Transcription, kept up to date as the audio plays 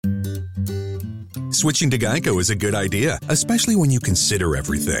Switching to Geico is a good idea, especially when you consider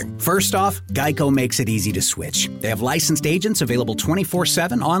everything. First off, Geico makes it easy to switch. They have licensed agents available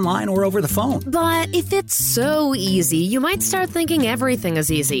 24/7 online or over the phone. But if it's so easy, you might start thinking everything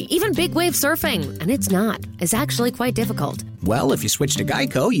is easy, even big wave surfing. And it's not. It's actually quite difficult. Well, if you switch to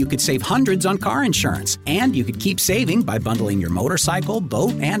Geico, you could save hundreds on car insurance. And you could keep saving by bundling your motorcycle,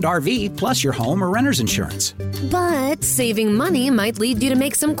 boat, and RV, plus your home or renter's insurance. But saving money might lead you to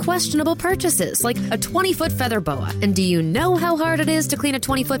make some questionable purchases, like a 20-foot feather boa. And do you know how hard it is to clean a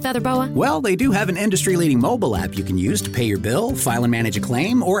 20-foot feather boa? Well, they do have an industry-leading mobile app you can use to pay your bill, file and manage a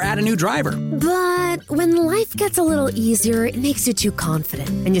claim, or add a new driver. But when life gets a little easier, it makes you too confident,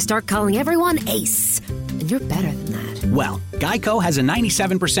 and you start calling everyone Ace. And you're better than that. Well, Geico has a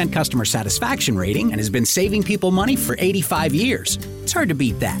 97% customer satisfaction rating and has been saving people money for 85 years. It's hard to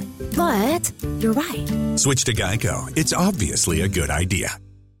beat that. But you're right. Switch to Geico. It's obviously a good idea.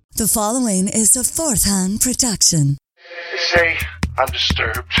 The following is a Fourth Hand production. Say, I'm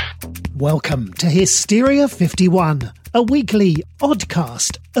disturbed. Welcome to Hysteria 51, a weekly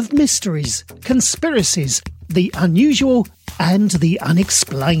oddcast of mysteries, conspiracies, the unusual, and the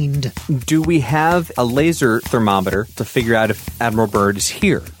unexplained. Do we have a laser thermometer to figure out if Admiral Byrd is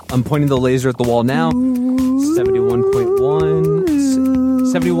here? I'm pointing the laser at the wall now. 71.1,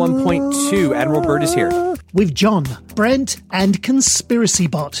 71.2. Admiral Byrd is here. With John, Brent, and Conspiracy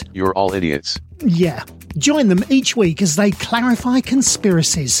Bot. You're all idiots. Yeah. Join them each week as they clarify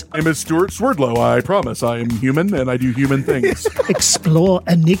conspiracies. My name is Stuart Swerdlow. I promise I am human and I do human things. Explore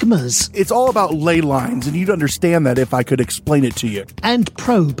enigmas. It's all about ley lines, and you'd understand that if I could explain it to you. And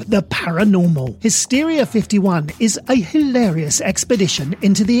probe the paranormal. Hysteria 51 is a hilarious expedition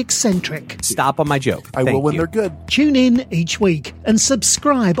into the eccentric. Stop on my joke. I will when they're good. Tune in each week and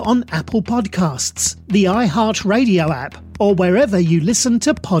subscribe on Apple Podcasts, the iHeartRadio app, or wherever you listen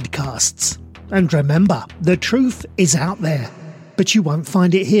to podcasts. And remember, the truth is out there, but you won't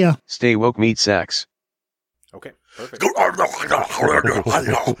find it here. Stay woke, meet sex. Okay, perfect.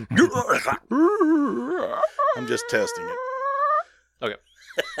 I'm just testing it. Okay.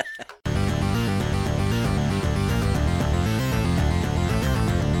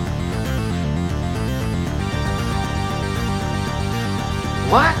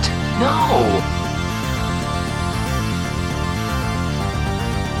 What? No.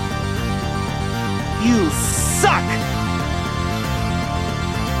 You suck!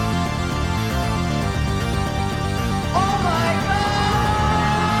 Oh my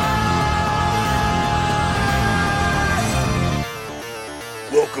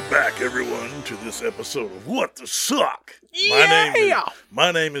God! Welcome back, everyone, to this episode of What the Suck. Yeah!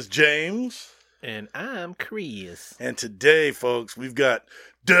 My name is James. And I'm Chris. And today, folks, we've got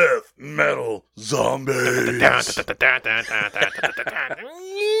death metal zombies.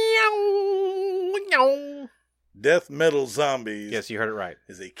 Death Metal Zombies. Yes, you heard it right.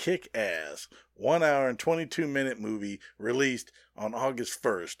 Is a kick-ass 1 hour and 22-minute movie released on August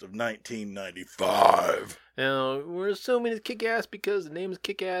 1st of 1995. Now, we're assuming it's kick-ass because the name is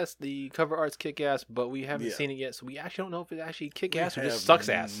kick-ass, the cover art's kick-ass, but we haven't seen it yet, so we actually don't know if it's actually kick-ass or just sucks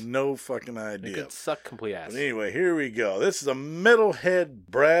ass. No fucking idea. It could suck complete ass. But anyway, here we go. This is a metalhead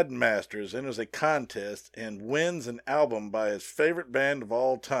Brad Masters enters a contest and wins an album by his favorite band of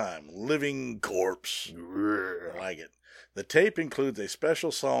all time, Living Corpse. I like it. The tape includes a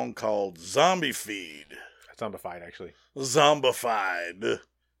special song called Zombie Feed. Zombified, actually. Zombified.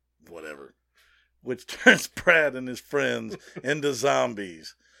 Whatever. Which turns Brad and his friends into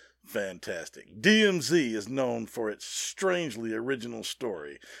zombies. Fantastic. DMZ is known for its strangely original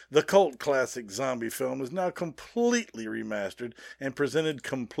story. The cult classic zombie film is now completely remastered and presented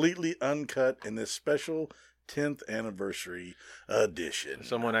completely uncut in this special 10th anniversary edition.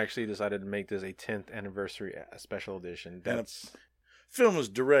 Someone actually decided to make this a 10th anniversary special edition. That's film was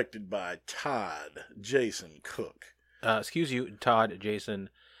directed by Todd Jason Cook. Excuse you, Todd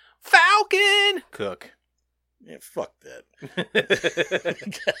Jason Falcon Cook. Yeah, fuck that.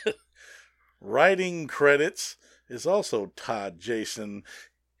 Writing credits is also Todd Jason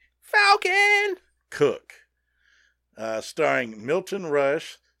Falcon Cook. Starring Milton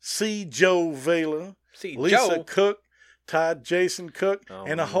Rush, C. Joe Vela, Lisa Cook, Todd Jason Cook,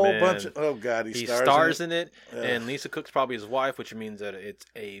 and a whole bunch of... Oh, God, he stars in it. And Lisa Cook's probably his wife, which means that it's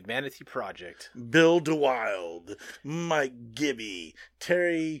a vanity project. Bill DeWild, Mike Gibby,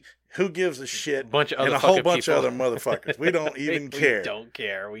 Terry... Who gives a shit? And a whole bunch of other motherfuckers. We don't even care. We don't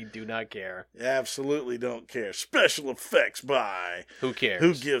care. We do not care. Absolutely don't care. Special effects by... Who cares?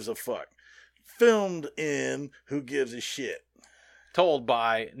 Who gives a fuck? Filmed in Who Gives a Shit? Told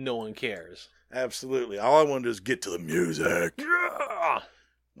by No One Cares. Absolutely. All I want to do is get to the music. Yeah.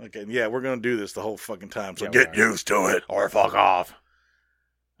 Okay, yeah, we're going to do this the whole fucking time, so Yeah, get we are. used to it. Or fuck off.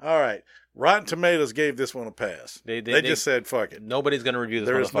 All right. Rotten Tomatoes gave this one a pass. They just said, fuck it. Nobody's going to review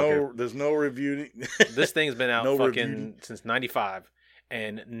this motherfucker. There's no review. This thing's been out No fucking review. since 95,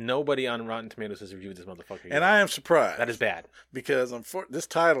 and nobody on Rotten Tomatoes has reviewed this motherfucker yet. And I am surprised. That is bad. Because this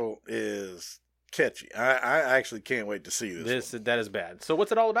title is catchy. I actually can't wait to see this. That is bad. So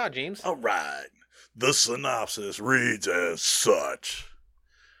what's it all about, James? All right. The synopsis reads as such.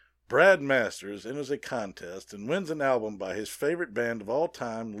 Brad Masters enters a contest and wins an album by his favorite band of all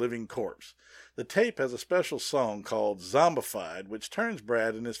time, Living Corpse. The tape has a special song called Zombified, which turns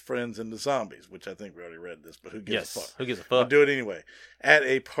Brad and his friends into zombies, which I think we already read this, but who gives a fuck? Who gives a fuck? We'll do it anyway. At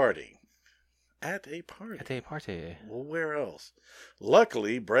a party. At a party. At a party. Well, where else?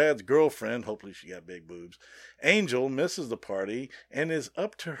 Luckily, Brad's girlfriend, hopefully she got big boobs, Angel, misses the party and it is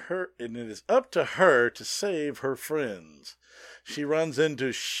up to her to save her friends. She runs into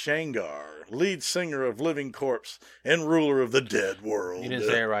Shangar, lead singer of Living Corpse and ruler of the dead world. You didn't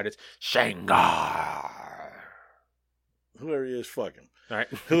say it right. It's Shangar. Whoever he is, fuck him. All right.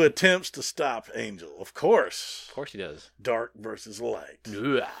 Who attempts to stop Angel. Of course. Of course he does. Dark versus light.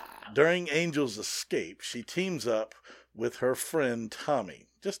 Ugh. During Angel's escape, she teams up with her friend Tommy.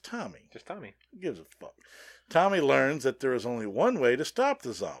 Just Tommy. Just Tommy. Who gives a fuck? Tommy learns that there is only one way to stop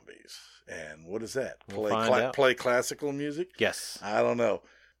the zombies. And what is that? We'll find out. Play classical music? Yes. I don't know.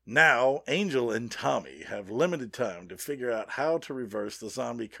 Now, Angel and Tommy have limited time to figure out how to reverse the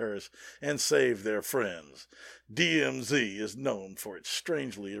zombie curse and save their friends. DMZ is known for its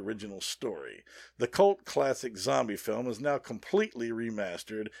strangely original story. The cult classic zombie film is now completely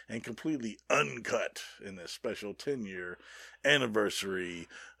remastered and completely uncut in this special 10-year anniversary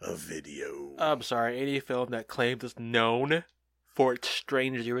of video. I'm sorry, any film that claims it's known for its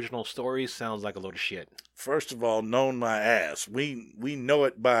strange original story sounds like a load of shit. First of all, known my ass. We know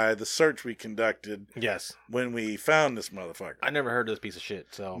it by the search we conducted. Yes. When we found this motherfucker. I never heard of this piece of shit,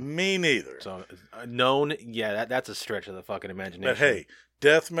 so. Me neither. So, known, yeah, that's a stretch of the fucking imagination. But hey,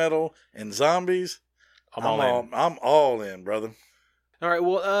 death metal and zombies, I'm all in, brother. All right,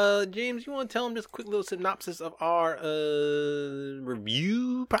 well, James, you want to tell him just a quick little synopsis of our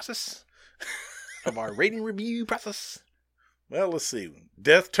review process? Of our rating review process? Well, let's see.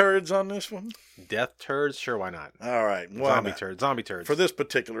 Death turds on this one? Death turds? Sure, why not? All right. Zombie turds. For this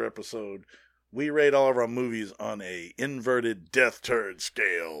particular episode, we rate all of our movies on a inverted death turd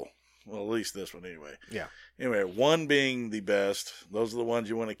scale. Well, at least this one anyway. Yeah. Anyway, 1 being the best. Those are the ones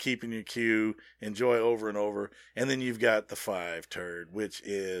you want to keep in your queue, enjoy over and over. And then you've got the 5 turd, which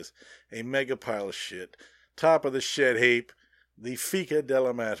is a mega pile of shit. Top of the shed heap. The Fica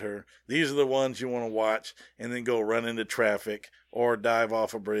della Mater. These are the ones you want to watch and then go run into traffic or dive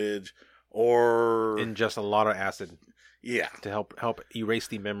off a bridge or ingest a lot of acid. Yeah. To help erase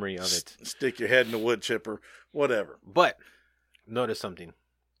the memory of it. Stick your head in a wood chipper, whatever. But notice something.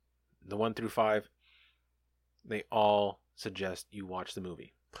 The 1 through 5, they all suggest you watch the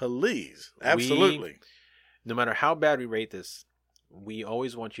movie. Please. Absolutely. No matter how bad we rate this, we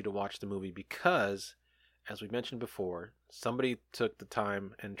always want you to watch the movie because, as we mentioned before, somebody took the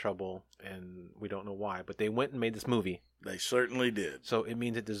time and trouble, and we don't know why, but they went and made this movie. They certainly did. So it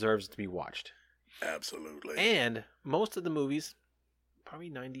means it deserves to be watched. Absolutely. And most of the movies, probably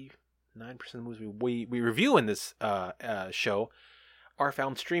 99% of the movies we review in this show, are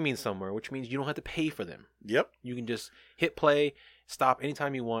found streaming somewhere, which means you don't have to pay for them. Yep. You can just hit play, stop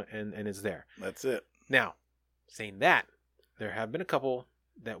anytime you want, and it's there. That's it. Now, saying that, there have been a couple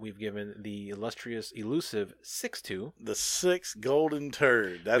that we've given the illustrious, elusive 6 to. The 6 golden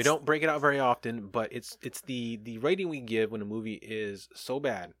turd. We don't break it out very often, but it's the rating we give when a movie is so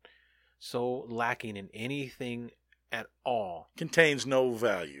bad, so lacking in anything at all. Contains no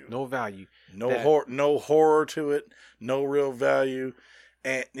value. No value. No horror to it. No real value.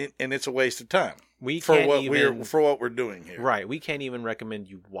 And it's a waste of time. For what we're doing here. Right. We can't even recommend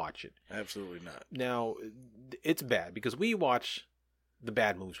you watch it. Absolutely not. Now, it's bad because we watch the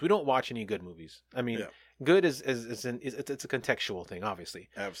bad movies. We don't watch any good movies. I mean, good it's a contextual thing, obviously.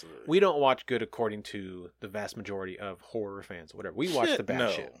 Absolutely. We don't watch good according to the vast majority of horror fans or whatever. We watch the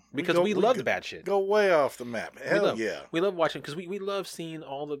bad shit because we love the bad shit. Go way off the map. Hell yeah. We love watching because we love seeing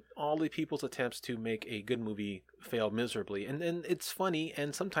all the people's attempts to make a good movie fail miserably, and then it's funny,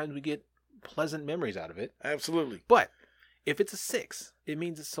 and sometimes we get pleasant memories out of it. Absolutely. But if it's a 6, it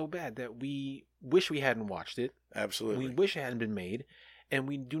means it's so bad that we wish we hadn't watched it. Absolutely. We wish it hadn't been made. And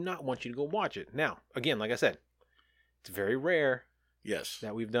we do not want you to go watch it. Now, again, like I said, it's very rare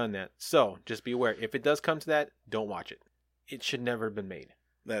that we've done that. So just be aware. If it does come to that, don't watch it. It should never have been made.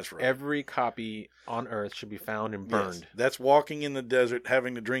 That's right. Every copy on Earth should be found and burned. Yes. That's walking in the desert,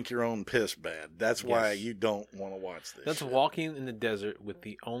 having to drink your own piss bad. That's why Yes. you don't want to watch this. That's shit. walking in the desert with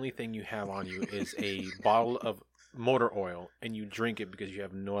the only thing you have on you is a bottle of motor oil, and you drink it because you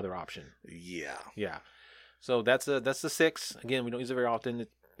have no other option. Yeah. Yeah. So that's the 6. Again, we don't use it very often.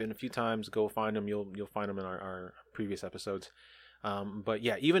 It's been a few times. Go find them. You'll find them in our previous episodes. But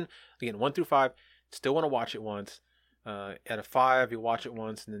yeah, even again 1 through 5, still want to watch it once. At a 5, you'll watch it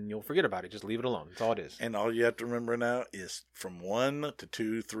once and then you'll forget about it. Just leave it alone. That's all it is. And all you have to remember now is from 1 to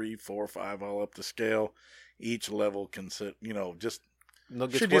 2, 3, 4, 5, all up the scale. Each level can sit, just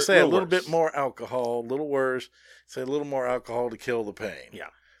should you say a little bit more alcohol, a little worse. Say a little more alcohol to kill the pain. Yeah.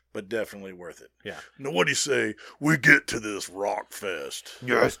 But definitely worth it. Yeah. Now, what do you say we get to this rock fest?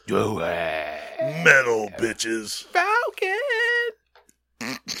 Just do it. Metal, bitches. Falcon!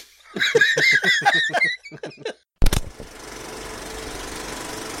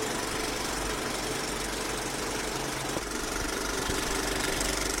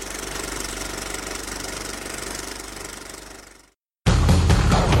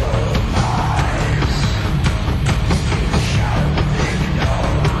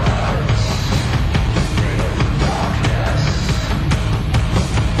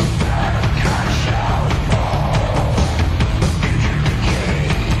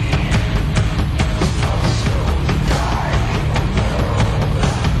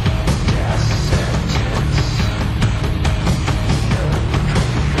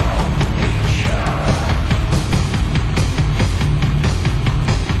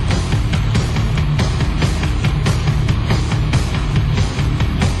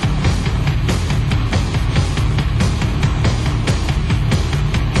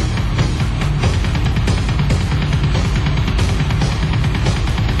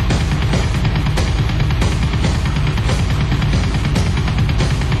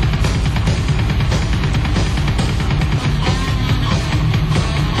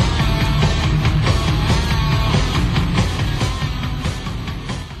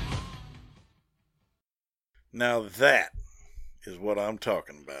 Now that is what I'm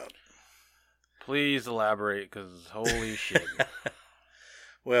talking about. Please elaborate, because holy shit.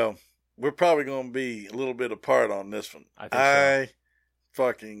 Well, we're probably going to be a little bit apart on this one. I think so.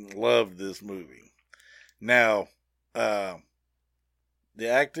 Fucking loved this movie. Now, the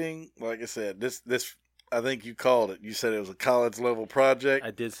acting, like I said, this I think you called it. You said it was a college level project.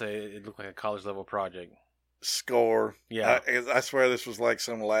 I did say it looked like a college level project. Score. Yeah. I swear this was like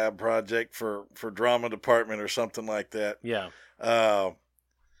some lab project for drama department or something like that. Yeah.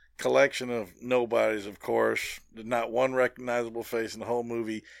 Collection of nobodies, of course. Not one recognizable face in the whole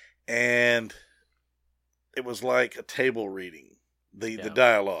movie. And it was like a table reading, the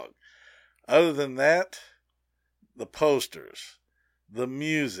dialogue. Other than that, the posters, the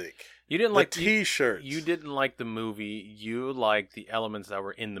music, you didn't like T-shirts. You didn't like the movie. You liked the elements that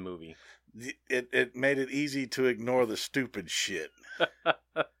were in the movie. It made it easy to ignore the stupid shit.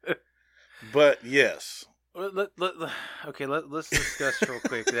 But yes. Let's discuss real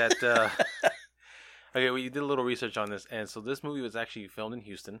quick that. Okay, well, you did a little research on this, and so this movie was actually filmed in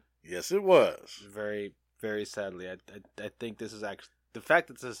Houston. Yes, it was. Very, very sadly, I think this is actually the fact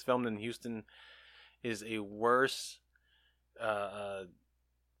that this is filmed in Houston is a worse.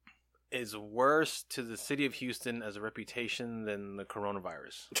 Is worse to the city of Houston as a reputation than the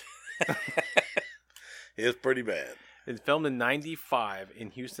coronavirus. It's pretty bad. It's filmed in '95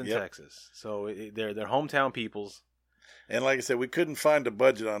 in Houston, Texas. So they're hometown peoples. And like I said, we couldn't find a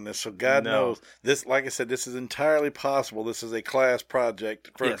budget on this, so God knows this. Like I said, this is entirely possible. This is a class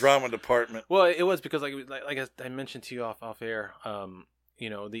project for a drama department. Well, it was because like I mentioned to you off air.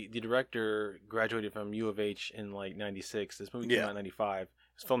 The director graduated from U of H in like '96. This movie came out in '95.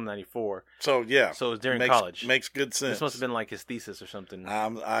 It's filmed in '94. So yeah, so it was during college. Makes good sense. This must have been like his thesis or something.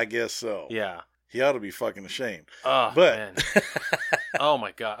 I guess so. Yeah, he ought to be fucking ashamed. Oh, but man. Oh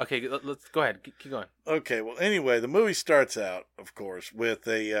my god. Okay, let's go ahead. Keep going. Okay. Well, anyway, the movie starts out, of course, with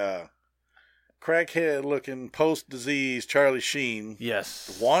a crackhead-looking post-disease Charlie Sheen.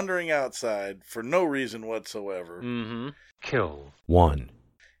 Yes. Wandering outside for no reason whatsoever. Mm-hmm. Kill 1.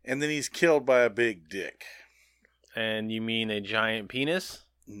 And then he's killed by a big dick. And you mean a giant penis?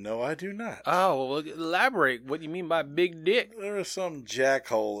 No, I do not. Oh, well, elaborate. What do you mean by big dick? There is some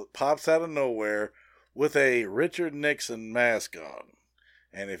jackhole that pops out of nowhere with a Richard Nixon mask on.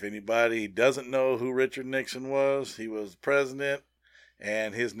 And if anybody doesn't know who Richard Nixon was, he was president,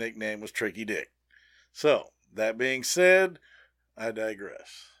 and his nickname was Tricky Dick. So, that being said, I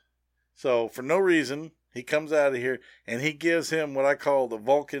digress. So, for no reason, He comes out of here, and he gives him what I call the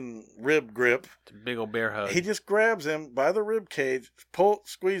Vulcan rib grip. It's a big old bear hug. He just grabs him by the rib cage,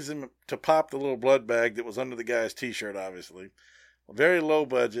 squeezes him to pop the little blood bag that was under the guy's T-shirt, obviously. Very low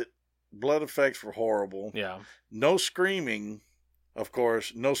budget. Blood effects were horrible. Yeah. No screaming, of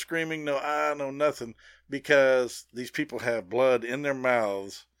course. No screaming, no no nothing, because these people have blood in their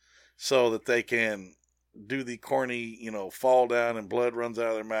mouths so that they can do the corny, fall down and blood runs out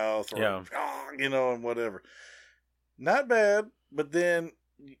of their mouth, or, and whatever. Not bad, but then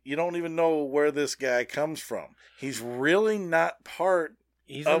you don't even know where this guy comes from. He's really not part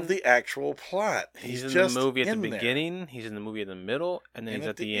of the actual plot. He's just in the movie at the in beginning, there. he's in the movie in the middle, and then he's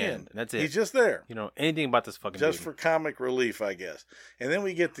at the end. And that's it. He's just there. You know anything about this fucking just movie. for comic relief, I guess. And then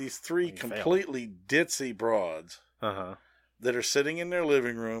we get these three completely ditzy broads that are sitting in their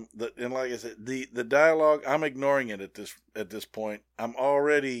living room. And like I said, the dialogue, I'm ignoring it at this point. I'm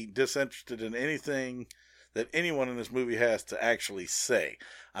already disinterested in anything that anyone in this movie has to actually say.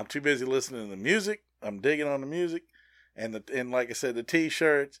 I'm too busy listening to the music. I'm digging on the music. And like I said, the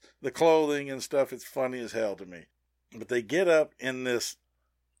T-shirts, the clothing and stuff, it's funny as hell to me. But they get up in this,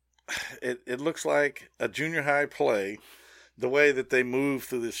 it looks like a junior high play, the way that they move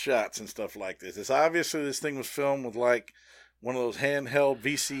through the shots and stuff like this. It's obviously this thing was filmed with like one of those handheld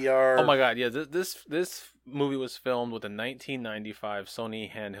VCR. Oh my God, yeah, this movie was filmed with a 1995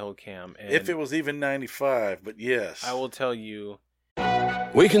 Sony handheld cam. And if it was even 95, but yes. I will tell you.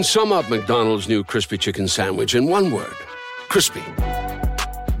 We can sum up McDonald's new crispy chicken sandwich in one word. Crispy.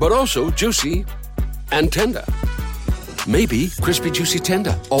 But also juicy and tender. Maybe crispy, juicy,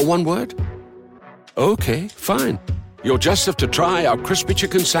 tender. All one word? Okay, fine. You'll just have to try our crispy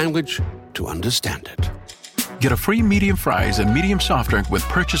chicken sandwich to understand it. Get a free medium fries and medium soft drink with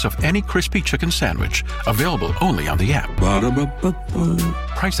purchase of any crispy chicken sandwich. Available only on the app. Ba-da-ba-ba-ba.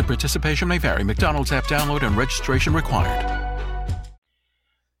 Price and participation may vary. McDonald's app download and registration required.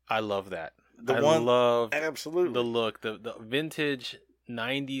 I love that. Absolutely. The look, the vintage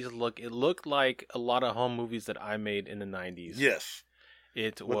 90s look. It looked like a lot of home movies that I made in the 90s. Yes.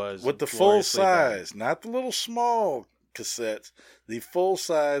 It was with the full size, not the little small cassettes, the full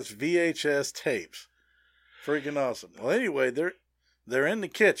size VHS tapes. Freaking awesome. Well, anyway, they're in the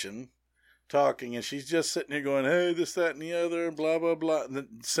kitchen talking, and she's just sitting here going, hey, this, that, and the other, and blah, blah, blah. And the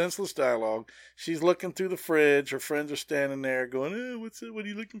senseless dialogue. She's looking through the fridge. Her friends are standing there going, hey, what's it? What are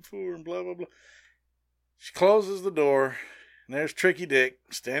you looking for? And blah, blah, blah. She closes the door, and there's Tricky Dick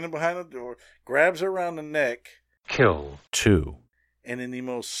standing behind the door, grabs her around the neck. Kill 2. And in the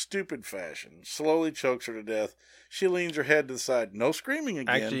most stupid fashion, slowly chokes her to death. She leans her head to the side. No screaming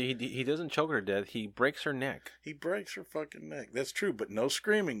again. Actually, he doesn't choke her to death. He breaks her neck. He breaks her fucking neck. That's true, but no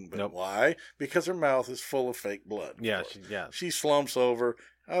screaming. But nope. Why? Because her mouth is full of fake blood. Yeah, She slumps over.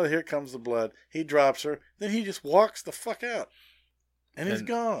 Oh, here comes the blood. He drops her. Then he just walks the fuck out. And he's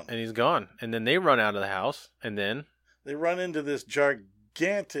gone. And he's gone. And then they run out of the house. And then they run into this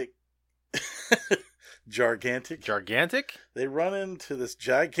gigantic... Gigantic? They run into this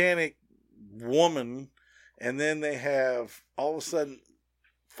gigantic woman, and then they have, all of a sudden,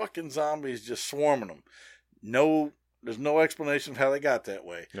 fucking zombies just swarming them. There's no explanation of how they got that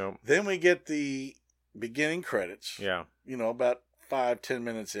way. Nope. Then we get the beginning credits. Yeah. About 5-10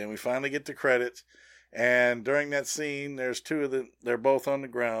 minutes in. We finally get the credits, and during that scene, there's two of them, they're both on the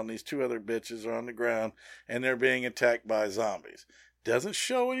ground. These two other bitches are on the ground, and they're being attacked by zombies. Doesn't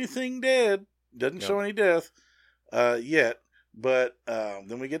show anything dead. Doesn't show any death yet, but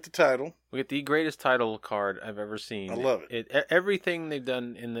then we get the title. We get the greatest title card I've ever seen. I love it. Everything they've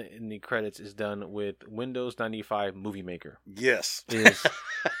done in the credits is done with Windows 95 Movie Maker. Yes. It is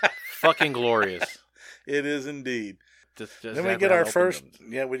fucking glorious. It is indeed. Just then we get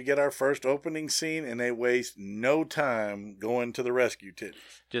our first opening scene, and they waste no time going to the rescue titties.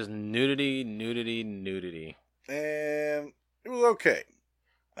 Just nudity. And it was okay.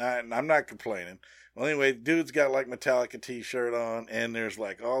 I'm not complaining. Well, anyway, dude's got like Metallica t-shirt on, and there's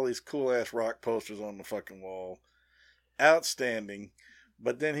like all these cool ass rock posters on the fucking wall. Outstanding.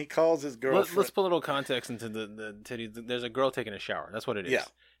 But then he calls his girlfriend. Let's put a little context into the titties. There's a girl taking a shower. That's what it is. Yeah.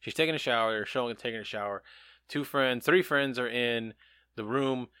 She's taking a shower, taking a shower. 3 friends are in the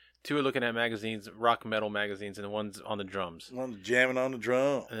room. 2 are looking at magazines, rock metal magazines, and one's on the drums. One's jamming on the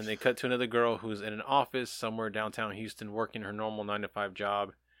drums. And then they cut to another girl who's in an office somewhere downtown Houston working her normal 9-to-5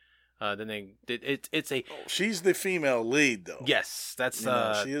 job. She's the female lead, though. Yes, that's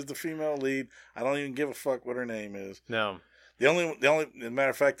she is the female lead. I don't even give a fuck what her name is. No. The only, as a matter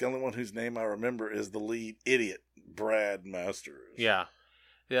of fact, the only one whose name I remember is the lead idiot, Brad Masters. Yeah.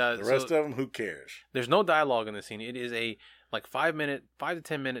 Yeah. The rest of them, who cares? There's no dialogue in the scene. It is a like 5 to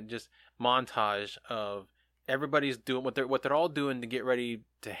 10 minute just montage of everybody's doing what they're all doing to get ready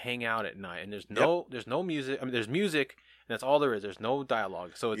to hang out at night. And there's no music. I mean, there's music, and that's all there is. There's no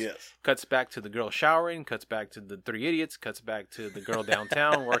dialogue. So it cuts back to the girl showering, cuts back to the three idiots, cuts back to the girl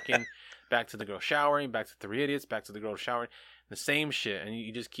downtown working, back to the girl showering, back to the three idiots, back to the girl showering. The same shit. And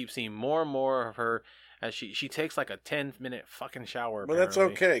you just keep seeing more and more of her as she takes like a 10-minute fucking shower. Well, that's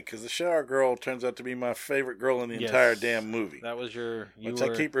okay, because the shower girl turns out to be my favorite girl in the entire damn movie. That was which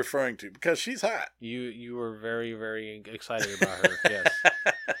I keep referring to, because she's hot. You were very, very excited about her, yes.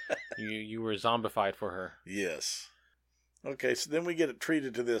 You were zombified for her. Yes. Okay, so then we get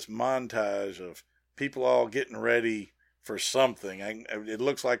treated to this montage of people all getting ready for something. It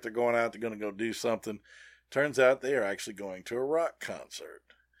looks like they're going out, they're going to go do something. Turns out they are actually going to a rock concert.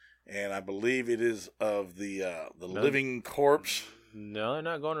 And I believe it is of the Living Corpse. No, they're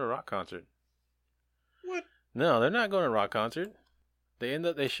not going to a rock concert. What? No, they're not going to a rock concert.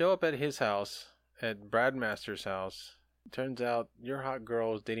 They show up at his house, at Brad Master's house. Turns out your hot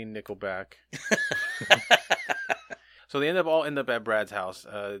girl is dating Nickelback. So they all end up at Brad's house.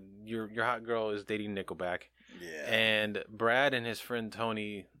 Your hot girl is dating Nickelback. Yeah. And Brad and his friend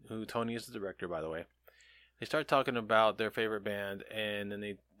Tony, who Tony is the director, by the way, they start talking about their favorite band, and then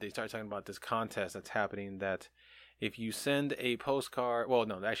they start talking about this contest that's happening, that if you send a postcard, well,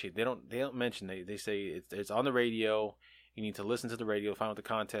 no, actually, they don't mention, they say it's on the radio, you need to listen to the radio, find out what the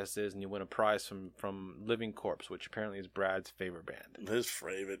contest is, and you win a prize from Living Corpse, which apparently is Brad's favorite band. His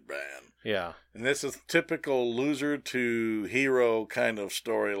favorite band. Yeah. And this is typical loser to hero kind of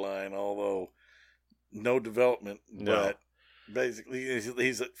storyline, although no development, but basically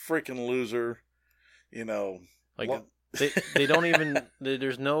he's a freaking loser. You know, like they don't even,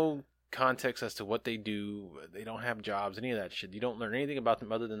 there's no context as to what they do. They don't have jobs, any of that shit. You don't learn anything about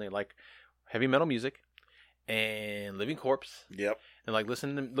them other than they like heavy metal music and Living Corpse. Yep. And like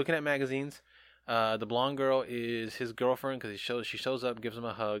looking at magazines. The blonde girl is his girlfriend because she shows up, gives him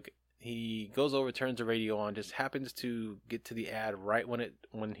a hug. He goes over, turns the radio on, just happens to get to the ad right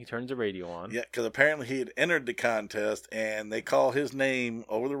when he turns the radio on. Yeah, because apparently he had entered the contest, and they call his name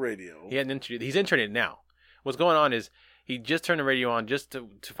over the radio. He's entering it now. What's going on is he just turned the radio on just to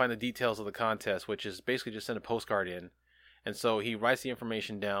find the details of the contest, which is basically just send a postcard in. And so he writes the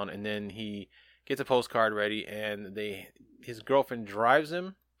information down, and then he gets a postcard ready, and his girlfriend drives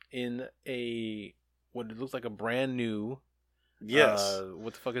him in what it looks like a brand new. Yes.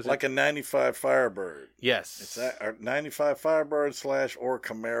 What the fuck is like it? Like a 95 Firebird. Yes. It's a 95 Firebird / or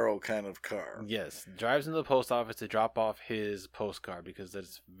Camaro kind of car. Yes. Drives into the post office to drop off his postcard because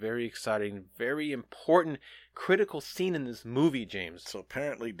that's very exciting, very important, critical scene in this movie, James. So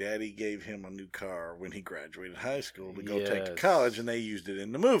apparently Daddy gave him a new car when he graduated high school to go take to college, and they used it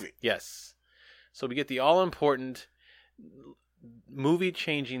in the movie. Yes. So we get the all-important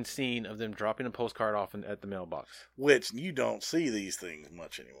movie-changing scene of them dropping a postcard off at the mailbox. Which you don't see these things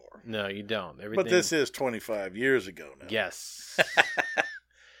much anymore. No, you don't. But this is 25 years ago now. Yes.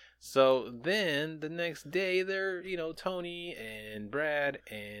 So then the next day, they're, Tony and Brad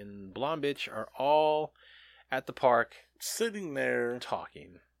and Blonde Bitch are all at the park. Sitting there.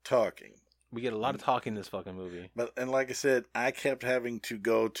 Talking. We get a lot of talking in this fucking movie. And like I said, I kept having to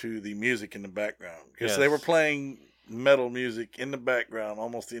go to the music in the background. Because they were playing metal music in the background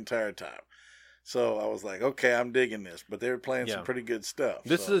almost the entire time. So I was like, okay, I'm digging this. But they were playing some pretty good stuff.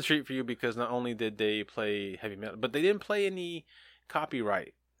 This is a treat for you because not only did they play heavy metal, but they didn't play any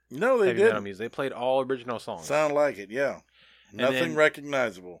copyright. No, they didn't. Metal music. They played all original songs. Sound like it, yeah. Nothing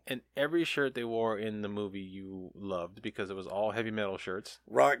recognizable. And every shirt they wore in the movie you loved because it was all heavy metal shirts.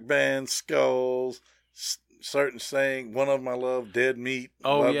 Rock band, skulls, certain saying, one of them I love, Dead Meat.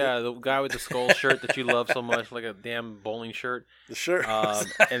 Oh, yeah, the guy with the skull shirt that you love so much, like a damn bowling shirt. The shirt.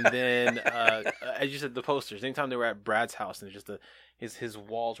 And then, as you said, the posters. Anytime they were at Brad's house, and just his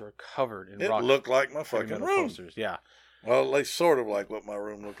walls were covered in rock. It looked like my fucking room. Posters. Yeah. Well, they sort of like what my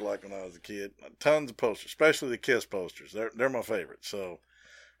room looked like when I was a kid. Tons of posters, especially the Kiss posters. They're my favorite, so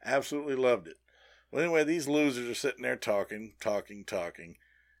absolutely loved it. Well, anyway, these losers are sitting there talking.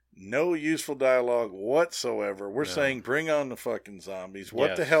 No useful dialogue whatsoever. We're saying, bring on the fucking zombies.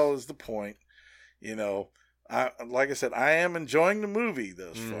 What the hell is the point? Like I said, I am enjoying the movie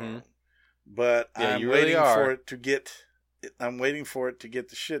thus far, but I'm waiting for it to get. I'm waiting for it to get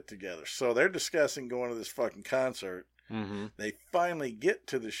the shit together. So they're discussing going to this fucking concert. Mm-hmm. They finally get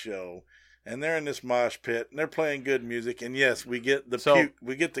to the show, and they're in this mosh pit, and they're playing good music. And yes, we get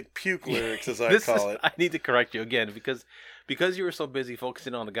the puke lyrics, as I call it. I need to correct you again because you were so busy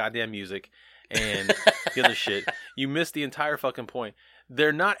focusing on the goddamn music and the other shit, you missed the entire fucking point.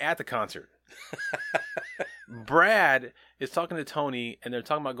 They're not at the concert. Brad is talking to Tony, and they're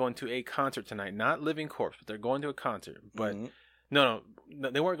talking about going to a concert tonight. Not Living Corpse, but they're going to a concert. But no,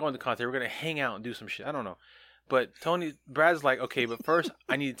 they weren't going to the concert. They were going to hang out and do some shit. I don't know. But Brad's like, okay, but first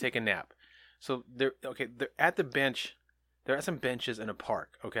I need to take a nap. So they're at the bench. They're at some benches in a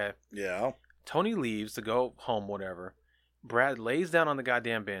park. Okay. Yeah. Tony leaves to go home, whatever. Brad lays down on the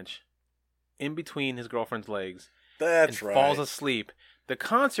goddamn bench, in between his girlfriend's legs. That's right. Falls asleep. The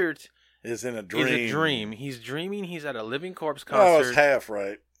concert is in a dream. Is a dream. He's dreaming he's at a Living Corpse Oh, concert. I was half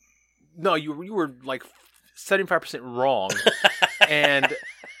right. No, you were like 75% wrong. And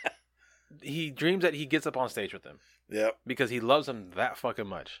he dreams that he gets up on stage with them. Yep. Because he loves them that fucking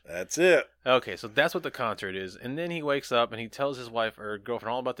much. That's it. Okay, so that's what the concert is. And then he wakes up and he tells his wife or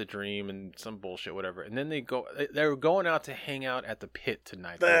girlfriend all about the dream and some bullshit, whatever. And then they're going out to hang out at the pit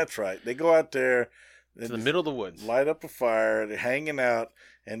tonight. That's right. They go out there to the middle of the woods. Light up a fire. They're hanging out,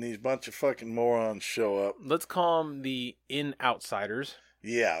 and these bunch of fucking morons show up. Let's call them the in-outsiders.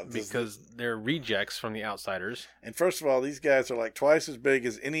 Yeah. Because they're rejects from the outsiders. And first of all, these guys are like twice as big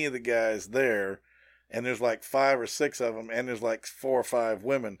as any of the guys there. And there's like 5 or 6 of them, and there's like 4 or 5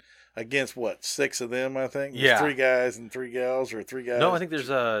 women against 6 of them, I think? Yeah. 3 guys and 3 gals, or 3 guys? No, I think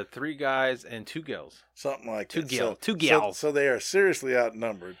there's 3 guys and 2 gals. Something like that. 2 gals. So they are seriously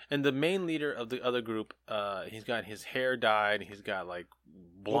outnumbered. And the main leader of the other group, he's got his hair dyed. He's got like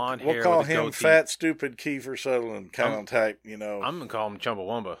blonde hair. We'll call with a him goatee. Fat, Stupid Kiefer Sutherland kind of type, you know. I'm going to call him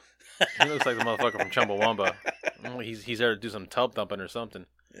Chumbawamba. He looks like the motherfucker from Chumbawamba. He's there to do some tub thumping or something.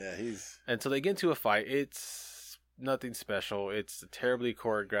 Yeah, And so they get into a fight. It's nothing special. It's terribly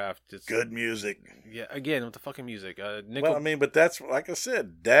choreographed. It's good music. Yeah, again with the fucking music. Well, I mean, but that's like I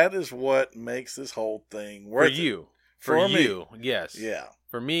said. That is what makes this whole thing worth for you. It. For me. you, yes. Yeah.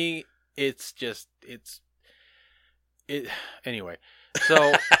 For me, it's just it. Anyway,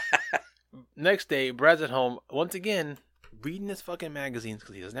 so next day, Brad's at home once again reading his fucking magazines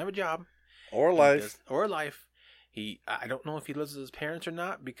because he doesn't have a job or life. I don't know if he lives with his parents or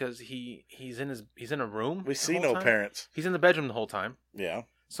not because he's in a room. We see no parents. He's in the bedroom the whole time. Yeah.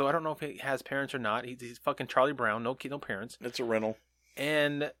 So I don't know if he has parents or not. He's fucking Charlie Brown. No kid, no parents. It's a rental.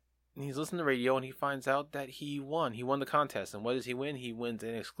 And he's listening to the radio and he finds out that he won. He won the contest. And what does he win? He wins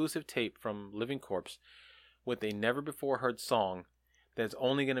an exclusive tape from Living Corpse with a never before heard song that's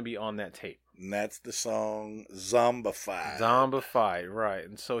only going to be on that tape. And that's the song Zombified. Zombified, right.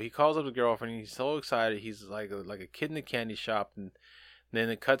 And so he calls up the girlfriend. And he's so excited. He's like a kid in a candy shop. And then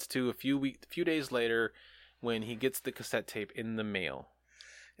it cuts to a few days later when he gets the cassette tape in the mail.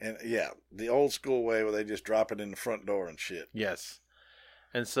 And yeah, the old school way where they just drop it in the front door and shit. Yes.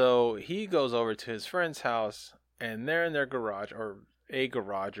 And so he goes over to his friend's house and they're in their garage or a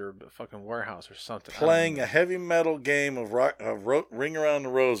fucking warehouse or something. Playing a heavy metal game of Ring Around the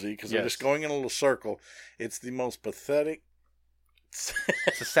Rosie because they're just going in a little circle. It's the most pathetic.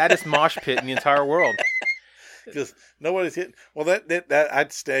 It's the saddest mosh pit in the entire world. Because nobody's hitting. Well, that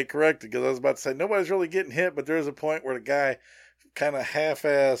I'd stay corrected because I was about to say nobody's really getting hit, but there's a point where the guy kind of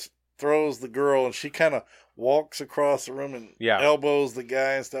half-ass throws the girl and she kind of walks across the room and elbows the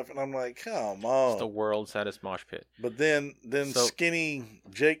guy and stuff, and I'm like, come on. It's the world's saddest mosh pit. But then skinny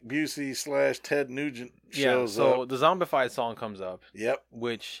Jake Busey / Ted Nugent shows up. So the Zombified song comes up. Yep.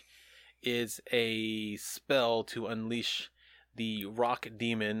 Which is a spell to unleash the rock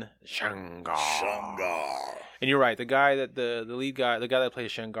demon Shangar. And you're right. The guy that the lead guy, the guy that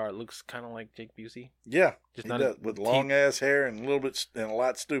plays Shangar, looks kind of like Jake Busey. Yeah, just he does, with long ass hair and a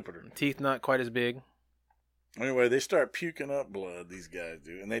lot stupider. Teeth not quite as big. Anyway, they start puking up blood. These guys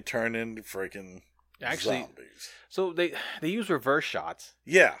do, and they turn into freaking zombies. So they use reverse shots.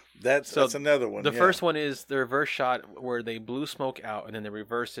 Yeah, that's another one. The first one is the reverse shot where they blew smoke out and then they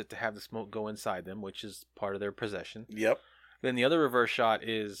reverse it to have the smoke go inside them, which is part of their possession. Yep. Then the other reverse shot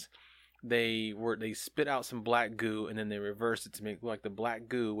is they spit out some black goo and then they reverse it to make it look like the black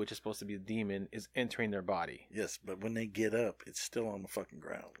goo, which is supposed to be the demon, is entering their body. Yes, but when they get up, it's still on the fucking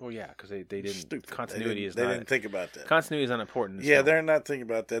ground. Well, yeah, because they didn't. Stupid. Continuity they didn't think about that. Continuity is unimportant. Yeah, they're not thinking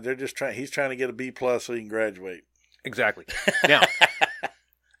about that. They're just trying. He's trying to get a B+ so he can graduate. Exactly. Now,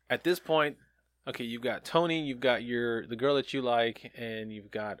 at this point, okay, you've got Tony, you've got the girl that you like, and you've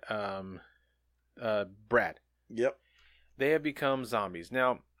got Brad. Yep. They have become zombies.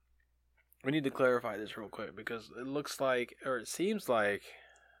 Now, we need to clarify this real quick because it looks like, or it seems like,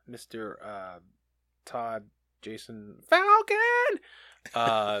 Mr. Todd Jason Falcon,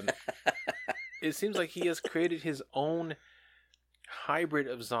 it seems like he has created his own hybrid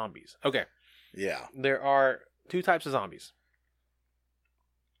of zombies. Okay. Yeah. There are 2 types of zombies.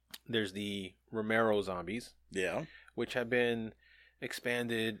 There's the Romero zombies. Yeah. Which have been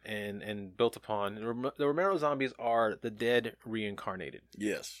expanded and built upon. The Romero zombies are the dead reincarnated.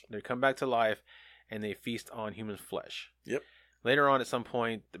 Yes. They come back to life and they feast on human flesh. Yep. Later on, at some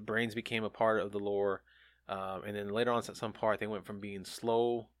point, the brains became a part of the lore. And then later on, at some part, they went from being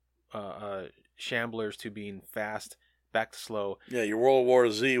slow shamblers to being fast, back to slow. Yeah, your World War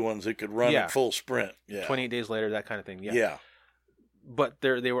Z ones that could run at full sprint. Yeah. 28 days later, that kind of thing. Yeah. Yeah. But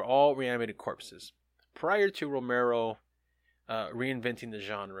they were all reanimated corpses. Prior to Romero reinventing the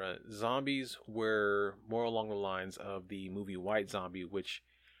genre, zombies were more along the lines of the movie White Zombie, which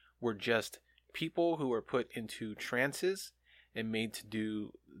were just people who were put into trances and made to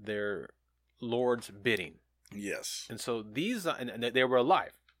do their lord's bidding. Yes. And so and they were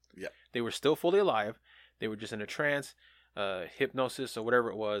alive. Yeah. They were still fully alive. They were just in a trance, hypnosis, or whatever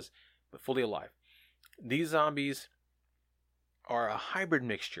it was, but fully alive. These zombies are a hybrid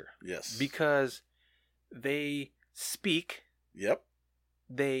mixture. Yes. Because they speak. Yep.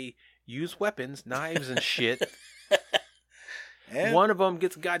 They use weapons, knives and shit. And one of them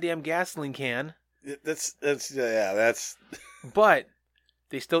gets a goddamn gasoline can. That's. But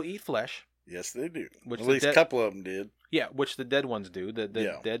they still eat flesh. Yes, they do. Which at least a couple of them did. Yeah, which the dead ones do. The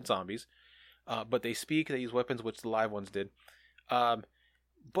dead zombies. But they speak. They use weapons, which the live ones did.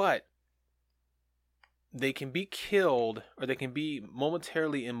 But they can be killed, or they can be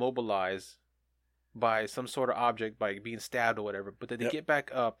momentarily immobilized by some sort of object, by being stabbed or whatever. But then they get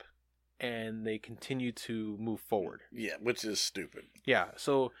back up, and they continue to move forward. Yeah, which is stupid. Yeah,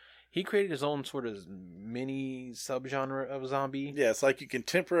 so he created his own sort of mini subgenre of zombie. Yeah, it's like you can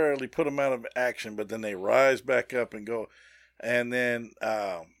temporarily put them out of action, but then they rise back up and go. And then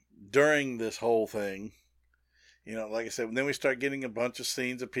during this whole thing, you know, like I said, then we start getting a bunch of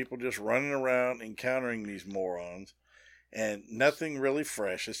scenes of people just running around encountering these morons, and nothing really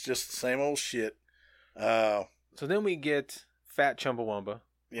fresh. It's just the same old shit. So then we get Fat Chumbawamba.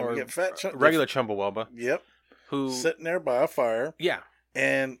 Yeah, we get regular Chumbawamba. Yep. Who sitting there by a fire. Yeah.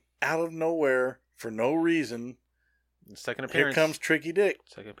 And out of nowhere, for no reason, second appearance. Here comes Tricky Dick.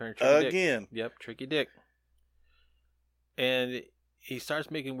 Second appearance. Tricky again. Dick. Yep, Tricky Dick. And he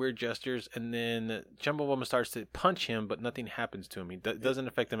starts making weird gestures, and then Chumbawamba starts to punch him, but nothing happens to him. He doesn't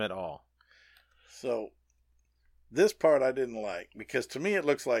affect him at all. So this part I didn't like, because to me it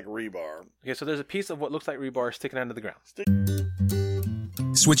looks like rebar. Okay, so there's a piece of what looks like rebar sticking out of the ground.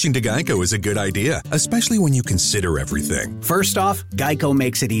 Switching to Geico is a good idea, especially when you consider everything. First off, Geico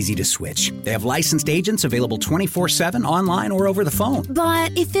makes it easy to switch. They have licensed agents available 24/7 online or over the phone.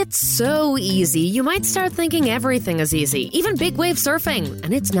 But if it's so easy, you might start thinking everything is easy, even big wave surfing.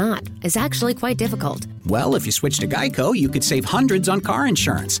 And it's not. It's actually quite difficult. Well, if you switch to Geico, you could save hundreds on car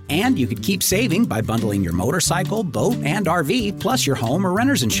insurance. And you could keep saving by bundling your motorcycle, boat, and RV, plus your home or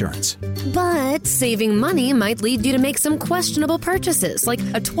renter's insurance. But saving money might lead you to make some questionable purchases, like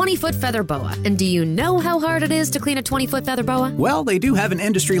a 20-foot feather boa. And do you know how hard it is to clean a 20-foot feather boa? Well, they do have an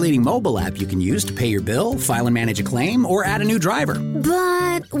industry-leading mobile app you can use to pay your bill, file and manage a claim, or add a new driver.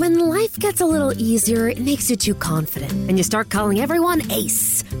 But when life gets a little easier, it makes you too confident, and you start calling everyone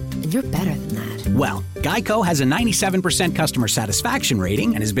Ace. And you're better than that. Well, Geico has a 97% customer satisfaction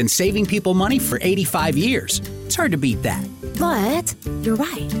rating and has been saving people money for 85 years. It's hard to beat that. But you're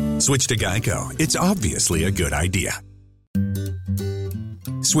right. Switch to Geico. It's obviously a good idea.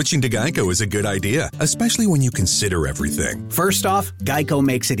 Switching to Geico is a good idea, especially when you consider everything. First off, Geico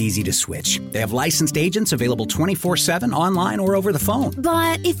makes it easy to switch. They have licensed agents available 24/7 online or over the phone.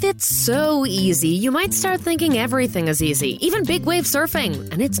 But if it's so easy, you might start thinking everything is easy, even big wave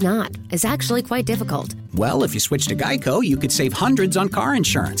surfing. And it's not. It's actually quite difficult. Well, if you switch to Geico, you could save hundreds on car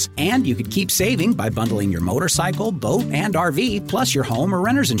insurance. And you could keep saving by bundling your motorcycle, boat, and RV, plus your home or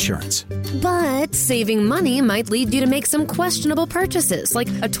renter's insurance. But saving money might lead you to make some questionable purchases, like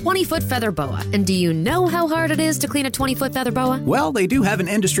a 20-foot feather boa. And do you know how hard it is to clean a 20-foot feather boa? Well, they do have an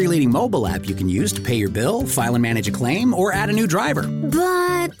industry-leading mobile app you can use to pay your bill, file and manage a claim, or add a new driver.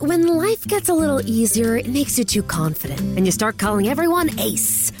 But when life gets a little easier, it makes you too confident, and you start calling everyone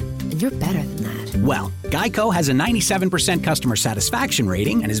Ace. And you're better than that. Well, Geico has a 97% customer satisfaction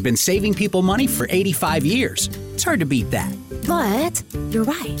rating and has been saving people money for 85 years. It's hard to beat that. But you're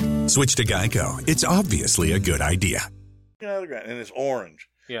right. Switch to Geico. It's obviously a good idea. And it's orange.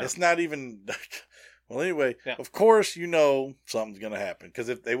 Yeah. It's not even... Well, anyway, Of course you know something's going to happen, because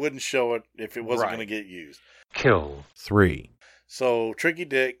if they wouldn't show it if it wasn't going to get used. Kill 3. So Tricky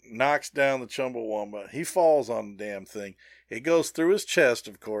Dick knocks down the Chumbawamba. He falls on the damn thing. It goes through his chest,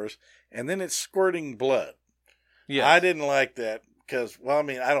 of course, and then it's squirting blood. Yeah. I didn't like that because, well, I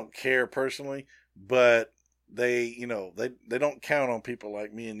mean, I don't care personally, but they don't count on people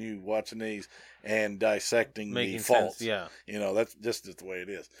like me and you watching these and dissecting Making the faults. sense, yeah. That's just the way it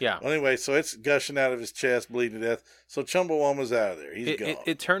is. Yeah. Well, anyway, so it's gushing out of his chest, bleeding to death. So Chumbawamba's out of there. He's gone.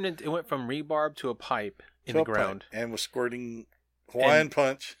 It went from rebarb to a pipe in the ground. And was squirting Hawaiian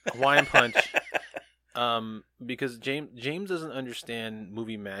Punch. Hawaiian Punch. Because James doesn't understand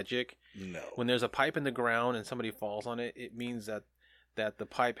movie magic. No. When there's a pipe in the ground and somebody falls on it, it means that the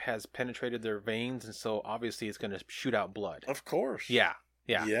pipe has penetrated their veins, and so obviously it's going to shoot out blood. Of course. Yeah.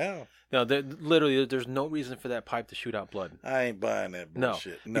 No, literally, there's no reason for that pipe to shoot out blood. I ain't buying that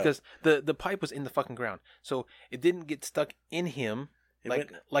bullshit. No. Because the pipe was in the fucking ground, so it didn't get stuck in him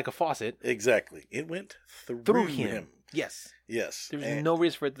like a faucet. Exactly. It went through him. Yes. There's no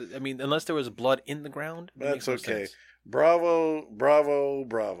reason for it. Unless there was blood in the ground. That's no okay. Sense. Bravo.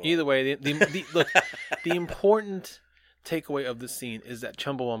 Either way, look, the important takeaway of this scene is that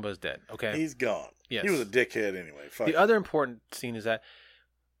Chumbawamba is dead. Okay, he's gone. Yes. He was a dickhead anyway. The other important scene is that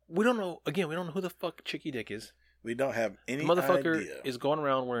we don't know who the fuck Chicky Dick is. We don't have any motherfucker idea. Is going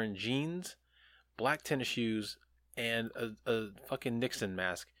around wearing jeans, black tennis shoes, and a fucking Nixon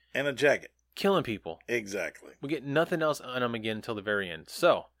mask. And a jacket. Killing people. Exactly. We get nothing else on him again until the very end.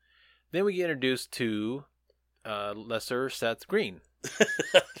 So, then we get introduced to lesser Seth Green.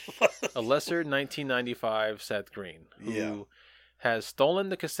 A lesser 1995 Seth Green. Who has stolen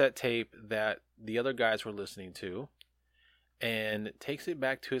the cassette tape that the other guys were listening to and takes it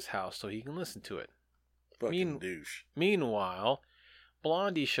back to his house so he can listen to it. Fucking douche. Meanwhile,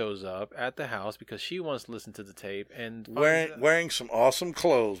 Blondie shows up at the house because she wants to listen to the tape and wearing some awesome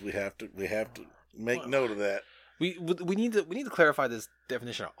clothes. We have to make note of that. We need to clarify this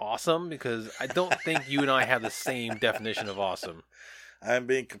definition of awesome, because I don't think you and I have the same definition of awesome. I'm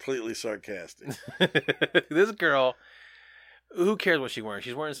being completely sarcastic. This girl, who cares what she's wearing?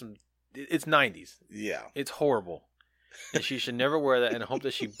 She's wearing it's 90s. Yeah. It's horrible. And she should never wear that, and hope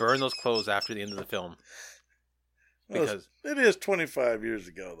that she burn those clothes after the end of the film. Because it is 25 years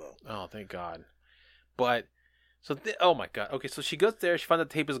ago, though. Oh, thank God. But, oh my God. Okay, so she goes there, she finds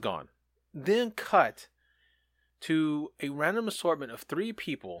the tape is gone. Then cut to a random assortment of 3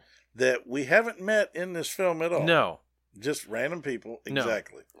 people. That we haven't met in this film at all. No. Just random people.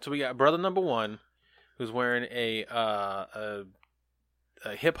 Exactly. No. So we got brother number 1, who's wearing a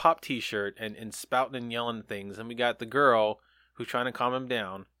hip-hop t-shirt and spouting and yelling things. And we got the girl who's trying to calm him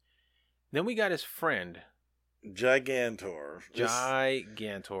down. Then we got his friend. Gigantor. I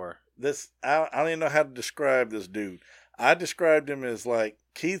don't even know how to describe this dude. I described him as like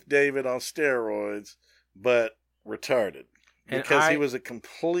Keith David on steroids, but retarded. Because he was a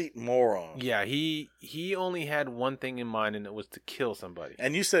complete moron. Yeah, he only had one thing in mind, and it was to kill somebody.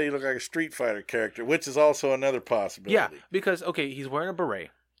 And you said he looked like a Street Fighter character, which is also another possibility. Yeah, because, okay, he's wearing a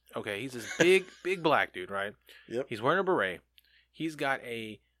beret. Okay, he's this big black dude, right? Yep. He's wearing a beret. He's got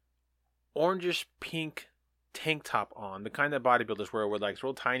a orangish pink tank top on, the kind that bodybuilders wear, where like it's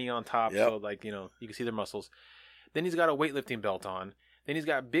real tiny on top, so like, you can see their muscles. Then he's got a weightlifting belt on. Then he's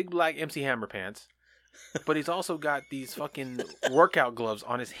got big black MC Hammer pants. But he's also got these fucking workout gloves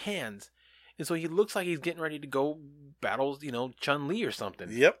on his hands. And so he looks like he's getting ready to go battle, Chun-Li or something.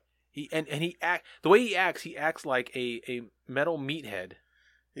 Yep. The way he acts like a metal meathead.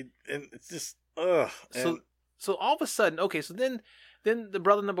 And it's just, ugh. So all of a sudden, okay, so then the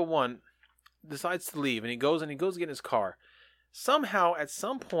brother number 1 decides to leave, and he goes to get in his car. Somehow, at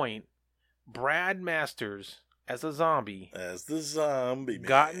some point, Brad Masters, as the zombie,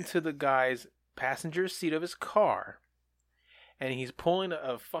 got into the guy's passenger seat of his car, and he's pulling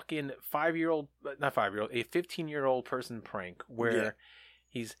a fucking 15-year-old person prank where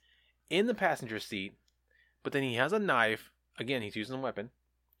he's in the passenger seat, but then he has a knife. Again, he's using a weapon,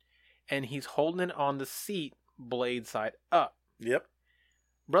 and he's holding it on the seat blade side up. Yep.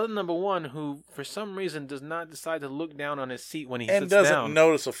 Brother number 1, who for some reason does not decide to look down on his seat when he sits down. And doesn't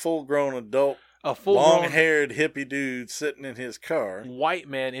notice a full-grown adult, long-haired hippie dude sitting in his car. White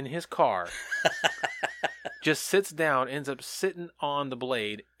man in his car. Just sits down, ends up sitting on the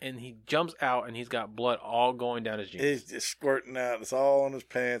blade, and he jumps out, and he's got blood all going down his jeans. He's just squirting out. It's all on his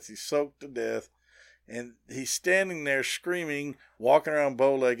pants. He's soaked to death. And he's standing there screaming, walking around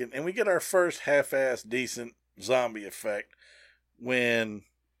bow-legged. And we get our first half-assed decent zombie effect when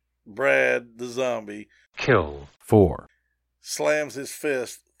Brad, the zombie, Kill 4, slams his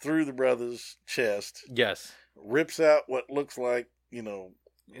fist through the brother's chest. Yes. Rips out what looks like,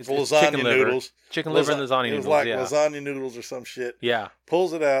 it's lasagna noodles. Chicken liver and lasagna noodles. It was like lasagna noodles or some shit. Yeah.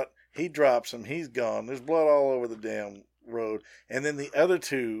 Pulls it out. He drops him. He's gone. There's blood all over the damn road. And then the other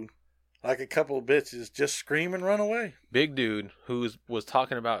 2 like a couple of bitches, just scream and run away. Big dude who was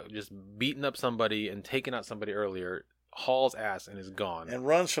talking about just beating up somebody and taking out somebody earlier hauls ass and is gone. And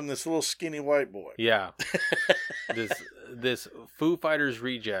runs from this little skinny white boy. Yeah. this Foo Fighters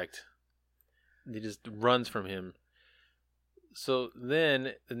reject. He just runs from him. So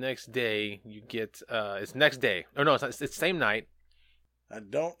then the next day you get it's next day. Or no, it's same night. I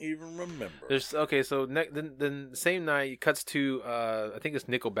don't even remember. Then the same night it cuts to I think it's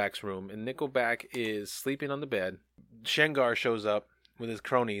Nickelback's room, and Nickelback is sleeping on the bed. Shengar shows up with his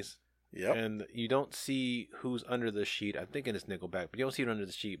cronies. Yep. And you don't see who's under the sheet. I'm thinking it's Nickelback, but you don't see it under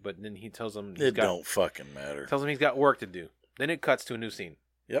the sheet. But then he tells him don't fucking matter. Tells him he's got work to do. Then it cuts to a new scene.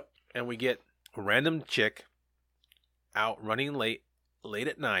 Yep. And we get a random chick out running late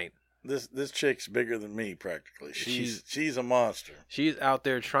at night. This chick's bigger than me practically. She's a monster. She's out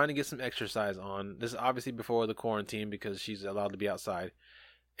there trying to get some exercise on. This is obviously before the quarantine because she's allowed to be outside.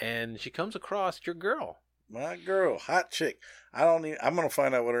 And she comes across your girl. My girl, hot chick. I'm gonna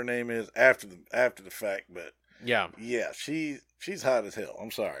find out what her name is after the fact, but yeah, she's hot as hell.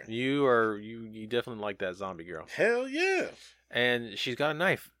 I'm sorry. You definitely like that zombie girl. Hell yeah. And she's got a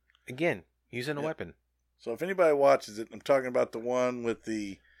knife. Again, using a weapon. So if anybody watches it, I'm talking about the one with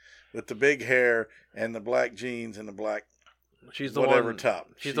the big hair and the black jeans and the black top. She's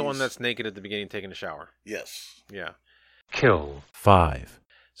the one that's naked at the beginning taking a shower. Yes. Yeah. Kill 5.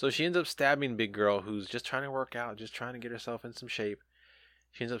 So she ends up stabbing Big Girl, who's just trying to work out, just trying to get herself in some shape.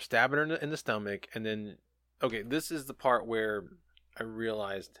 She ends up stabbing her in the stomach, and then, okay, this is the part where I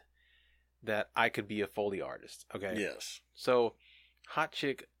realized that I could be a Foley artist. Okay. Yes. So, hot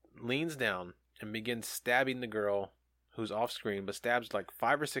chick leans down and begins stabbing the girl who's off screen, but stabs like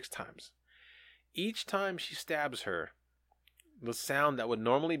 5 or 6 times. Each time she stabs her, the sound that would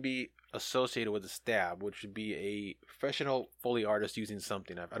normally be associated with a stab, which would be a professional Foley artist using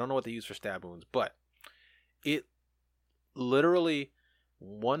something. I don't know what they use for stab wounds, but it literally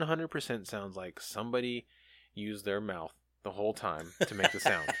 100% sounds like somebody used their mouth the whole time to make the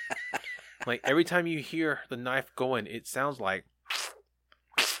sound. Like every time you hear the knife going, it sounds like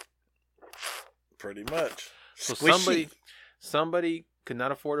pretty much. So somebody could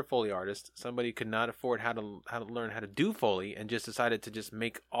not afford a Foley artist. Somebody could not afford how to learn how to do Foley, and just decided to just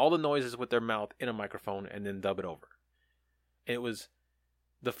make all the noises with their mouth in a microphone and then dub it over. It was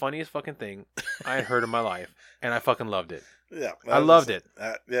the funniest fucking thing I had heard in my life, and I fucking loved it. Yeah, I loved it.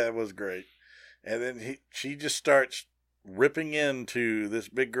 Yeah, it was great. And then she just starts ripping into this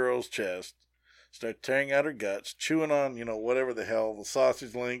big girl's chest, start tearing out her guts, chewing on whatever the hell, the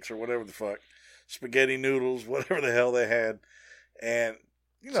sausage links or whatever the fuck, spaghetti noodles, whatever the hell they had. And,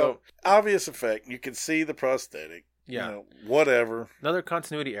 obvious effect. You can see the prosthetic. Yeah. Whatever. Another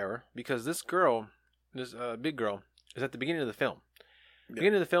continuity error, because this girl, this big girl, is at the beginning of the film. Yep.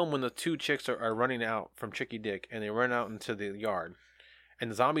 Beginning of the film when the 2 chicks are running out from Tricky Dick, and they run out into the yard, and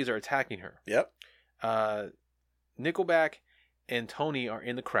the zombies are attacking her. Yep. Nickelback and Tony are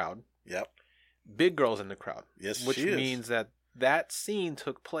in the crowd. Yep. Big Girl's in the crowd. Yes, which she is. means that scene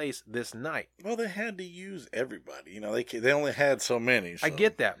took place this night. Well, they had to use everybody. They only had so many. So. I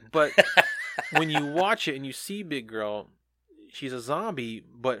get that, but when you watch it and you see Big Girl, she's a zombie,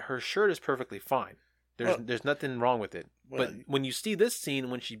 but her shirt is perfectly fine. There's nothing wrong with it. Well, but when you see this scene,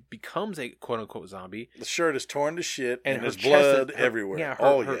 when she becomes a quote-unquote zombie, the shirt is torn to shit, and there's her blood everywhere. Yeah,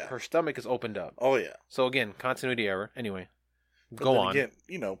 her stomach is opened up. Oh, yeah. So, again, continuity error. Anyway, but go on. Again,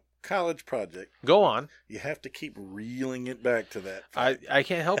 college project. Go on. You have to keep reeling it back to that. I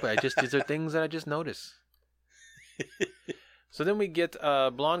can't help it. These are things that I just notice. So then we get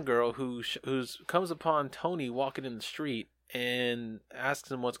a blonde girl who comes upon Tony walking in the street and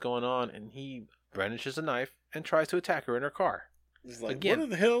asks him what's going on, and he brandishes a knife and tries to attack her in her car. He's like, again, what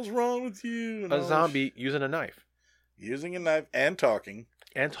the hell's wrong with you? And a zombie using a knife. Using a knife and talking.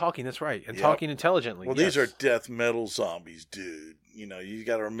 And talking, that's right. And talking intelligently. Well, these are death metal zombies, dude. You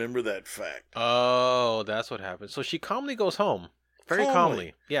got to remember that fact. Oh, that's what happened. So she calmly goes home. Very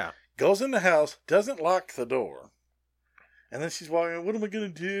calmly. Yeah. Goes in the house, doesn't lock the door. And then she's walking, what am I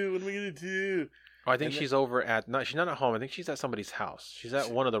going to do? What am I going to do? Oh, I think she's over at, she's not at home. I think she's at somebody's house. She's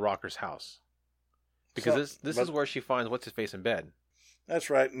at one of the rockers' house. Because this is where she finds what's-his-face in bed. That's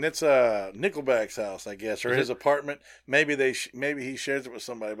right, and it's Nickelback's house, I guess, or his apartment. Maybe he shares it with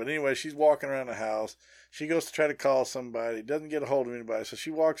somebody. But anyway, she's walking around the house. She goes to try to call somebody, doesn't get a hold of anybody. So she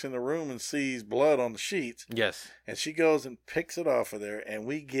walks in the room and sees blood on the sheets. Yes. And she goes and picks it off of there, and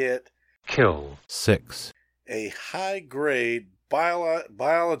we get Kill 6. A high-grade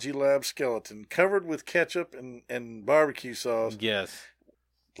biology lab skeleton covered with ketchup and barbecue sauce. Yes.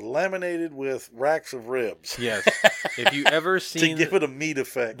 laminated with racks of ribs. Yes. If you ever seen to give it a meat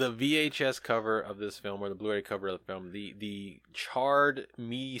effect, the VHS cover of this film or the Blu-ray cover of the film, the charred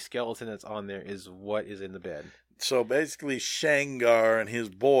meaty skeleton that's on there is what is in the bed. So basically, Shangar and his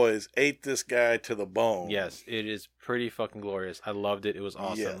boys ate this guy to the bone. Yes, it is pretty fucking glorious. I loved it. It was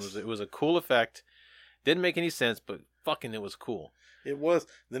awesome. Yes. It was a cool effect. Didn't make any sense, but fucking it was cool. It was.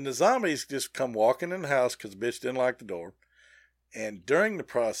 Then the zombies just come walking in the house because the bitch didn't lock the door. And during the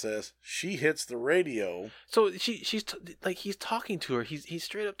process, she hits the radio. So she's like he's talking to her. He's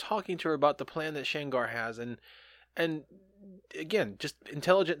straight up talking to her about the plan that Shangar has, and again, just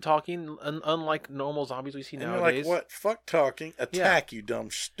intelligent talking, unlike normal zombies we see And nowadays. You're like, what? Fuck talking. Attack, you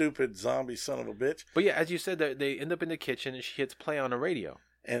dumb, stupid zombie son of a bitch. But yeah, as you said, they end up in the kitchen and she hits play on a radio.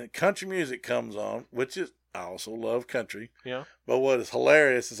 And country music comes on, which is, I also love country. Yeah. But what is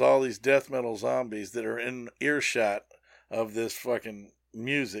hilarious is all these death metal zombies that are in earshot of this fucking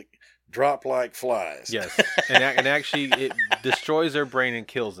music drop like flies. Yes. and actually, it destroys their brain and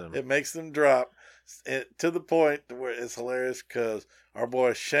kills them. It makes them drop. To the point where it's hilarious because our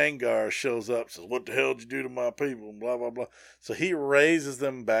boy Shangar shows up, says, "What the hell did you do to my people?" And blah, blah, blah. So he raises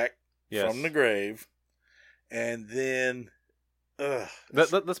them back from the grave. And then...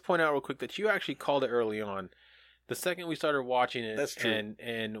 Let's point out real quick that you actually called it early on. The second we started watching it, that's true.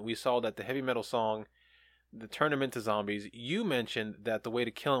 And we saw that the heavy metal song, the Tournament to Zombies, you mentioned that the way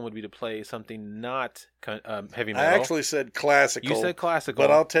to kill him would be to play something not heavy metal. I actually said classical. You said classical.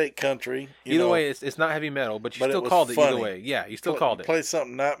 But I'll take country. Either way, it's not heavy metal, but you still called it either way. Yeah, you still called it. Play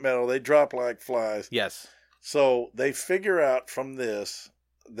something not metal. They drop like flies. Yes. So they figure out from this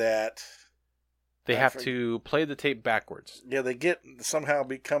that... They have to play the tape backwards. Yeah, they somehow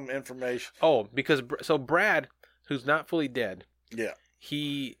become information. Oh, because Brad, who's not fully dead. Yeah.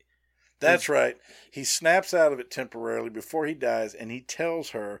 That's right. He snaps out of it temporarily before he dies, and he tells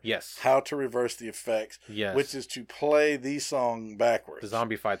her how to reverse the effects, which is to play the song backwards. The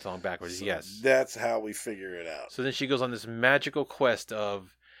zombie fight song backwards, so yes. That's how we figure it out. So then she goes on this magical quest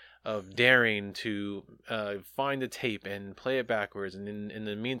of daring to find the tape and play it backwards, and in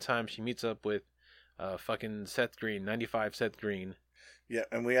the meantime, she meets up with fucking Seth Green, 95 Seth Green. Yeah,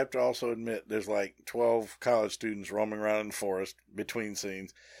 and we have to also admit there's like 12 college students roaming around in the forest between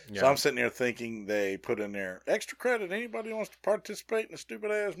scenes. Yeah. So I'm sitting there thinking they put in there extra credit. Anybody who wants to participate in a stupid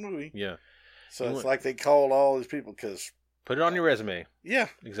ass movie. Yeah. So it's like they called all these people because... Put it on your resume. Yeah.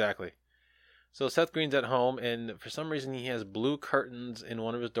 Exactly. So Seth Green's at home, and for some reason he has blue curtains in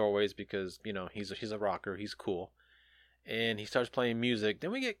one of his doorways because, he's a rocker. He's cool. And he starts playing music.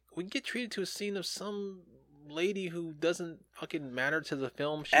 Then we get treated to a scene of some lady who doesn't fucking matter to the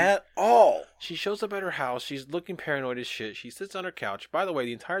film at all. She shows up at her house. She's looking paranoid as shit. She sits on her couch. By the way,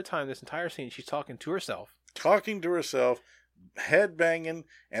 the entire time, this entire scene, she's talking to herself. Head banging,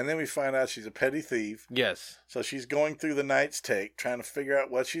 and then we find out she's a petty thief. Yes. So she's going through the night's take, trying to figure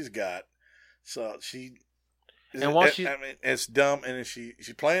out what she's got. So it's dumb, and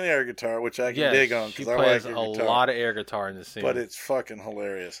she's playing air guitar, which I can dig on because I like air guitar. She plays a lot of air guitar in this scene, but it's fucking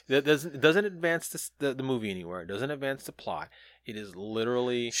hilarious. It doesn't advance the movie anywhere. It doesn't advance the plot. It is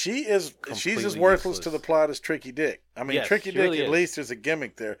literally she's as worthless to the plot as Tricky Dick. I mean, Tricky Dick really at least there's a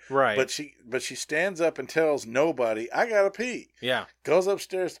gimmick there, right? But she stands up and tells nobody, "I gotta pee." Yeah, goes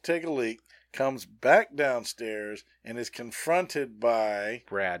upstairs to take a leak. Comes back downstairs and is confronted by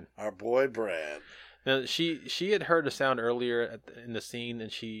Brad, our boy Brad. Now, she had heard a sound earlier in the scene,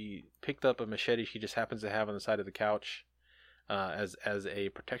 and she picked up a machete she just happens to have on the side of the couch as a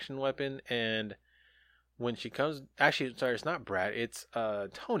protection weapon. And when she comes... Actually, sorry, it's not Brad. It's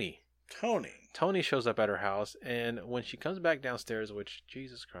Tony. Tony shows up at her house, and when she comes back downstairs, which,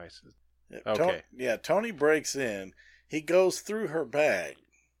 Jesus Christ... Okay. Tony breaks in. He goes through her bag.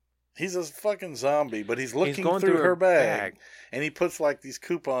 He's a fucking zombie, but he's looking through her bag, and he puts like these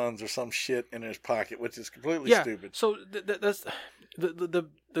coupons or some shit in his pocket, which is completely stupid. So that's the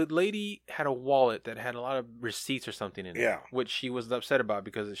lady had a wallet that had a lot of receipts or something in it, which she was upset about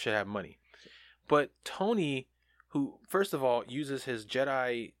because it should have money. But Tony, who first of all uses his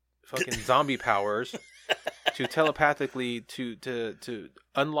Jedi fucking zombie powers to telepathically to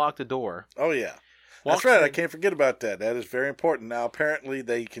unlock the door. Oh yeah. That's right. I can't forget about that. That is very important. Now, apparently,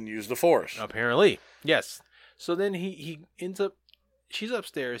 they can use the Force. Apparently, yes. So then he ends up... She's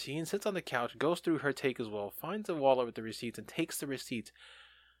upstairs. He sits on the couch, goes through her take as well, finds a wallet with the receipts, and takes the receipts.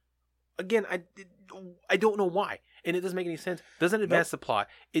 Again, I don't know why. And it doesn't make any sense. Doesn't advance the plot.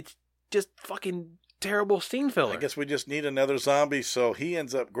 It's just fucking terrible scene filler. I guess we just need another zombie, so he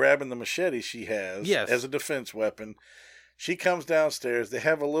ends up grabbing the machete she has as a defense weapon. She comes downstairs. They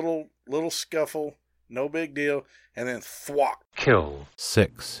have a little scuffle. no big deal. And then thwack. Kill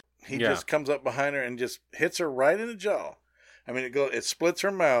 6. He just comes up behind her and just hits her right in the jaw. I mean, it splits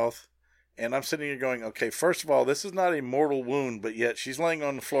her mouth. And I'm sitting here going, okay, first of all, this is not a mortal wound, but yet she's laying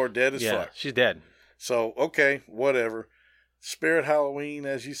on the floor dead as fuck. Yeah, she's dead. So, okay, whatever. Spirit Halloween,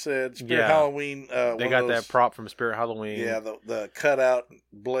 as you said. Spirit Halloween. They got that prop from Spirit Halloween. Yeah, the cutout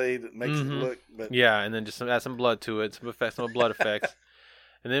blade that makes it look. But yeah, and then just add some blood to it, some blood effects.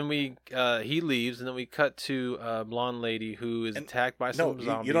 And then he leaves, and then we cut to a blonde lady who is attacked by some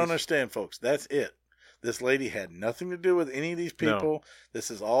zombies. You don't understand, folks. That's it. This lady had nothing to do with any of these people. No. This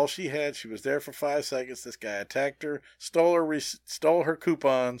is all she had. She was there for 5 seconds. This guy attacked her, stole her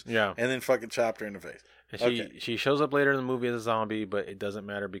coupons, and then fucking chopped her in the face. And she shows up later in the movie as a zombie, but it doesn't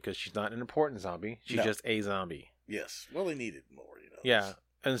matter because she's not an important zombie. She's just a zombie. Yes. Well, they needed more, Yeah.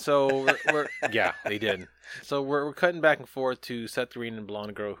 And so we're yeah, they did. So we're cutting back and forth to Seth Green and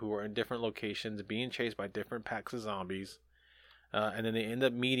Blonde Girl, who are in different locations, being chased by different packs of zombies. And then they end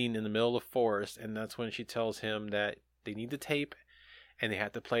up meeting in the middle of the forest, and that's when she tells him that they need the tape, and they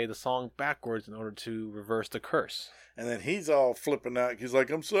have to play the song backwards in order to reverse the curse. And then he's all flipping out. He's like,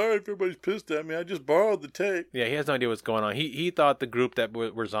 I'm sorry if everybody's pissed at me. I just borrowed the tape. Yeah, he has no idea what's going on. He thought the group that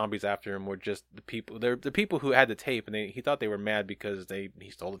were zombies after him were just the people. They're the people who had the tape, and he thought they were mad because he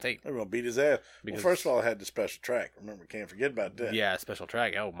stole the tape. They're going to beat his ass. Well, first of all, it had the special track. Remember, can't forget about that. Yeah, special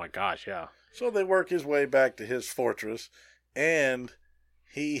track. Oh, my gosh, yeah. So they work his way back to his fortress, and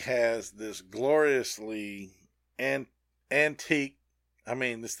he has this gloriously antique, I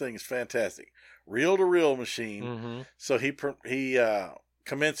mean, this thing is fantastic, reel-to-reel machine. Mm-hmm. So he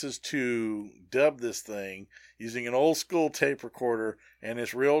commences to dub this thing using an old-school tape recorder, and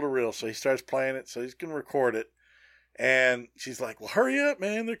it's reel-to-reel. So he starts playing it, so he's going to record it. And she's like, well, hurry up,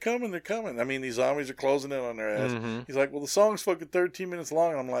 man. They're coming. I mean, these zombies are closing in on their ass. Mm-hmm. He's like, well, the song's fucking 13 minutes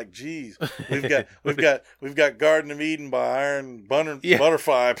long. I'm like, geez, we've got Garden of Eden by Iron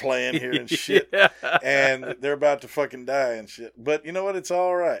Butterfly playing here and shit. Yeah. And they're about to fucking die and shit. But you know what? It's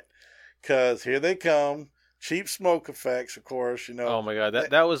all right. Because here they come. Cheap smoke effects, of course, Oh, my God.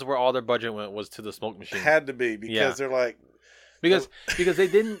 That was where all their budget went, was to the smoke machine. Had to be, because they're like... Because they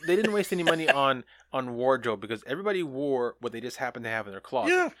didn't waste any money on wardrobe, because everybody wore what they just happened to have in their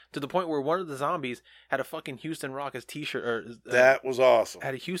closet. Yeah. To the point where one of the zombies had a fucking Houston Rockets t-shirt. That was awesome.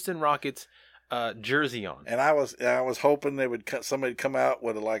 Had a Houston Rockets jersey on. And I was hoping somebody come out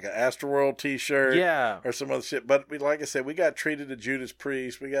with an Astroworld t-shirt. Yeah. Or some other shit. But like I said, we got treated to Judas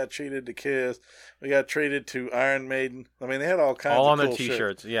Priest. We got treated to Kiss. We got treated to Iron Maiden. I mean, they had all kinds of cool on their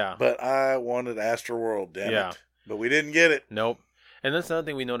t-shirts, shit. Yeah. But I wanted Astroworld, damn it. But we didn't get it. Nope. And that's another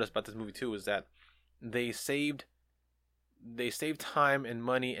thing we noticed about this movie too, is that they saved time and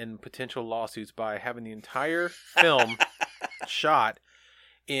money and potential lawsuits by having the entire film shot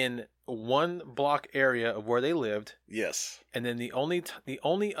in one block area of where they lived. Yes. And then the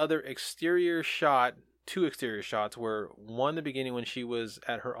only other exterior shot, 2 exterior shots, were one in the beginning when she was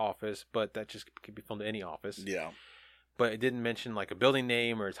at her office, but that just could be filmed in any office. Yeah. But it didn't mention a building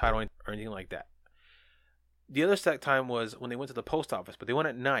name or a title or anything like that. The other set time was when they went to the post office, but they went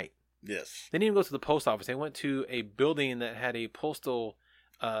at night. Yes. They didn't even go to the post office. They went to a building that had a postal...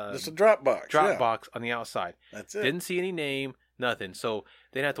 just a drop box. Box on the outside. That's it. Didn't see any name, nothing. So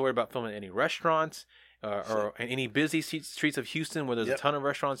they didn't have to worry about filming any restaurants or any busy streets of Houston where there's a ton of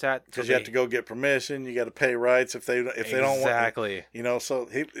restaurants at. Because you have to go get permission. You got to pay rights if they don't want. Exactly. So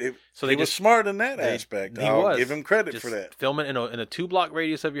he was smart in that aspect. I'll give him credit for that. Film it in a 2-block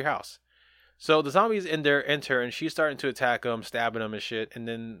radius of your house. So the zombies enter, and she's starting to attack them, stabbing them and shit. And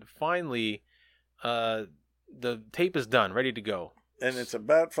then finally, the tape is done, ready to go. And it's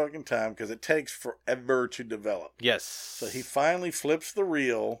about fucking time, because it takes forever to develop. Yes. So he finally flips the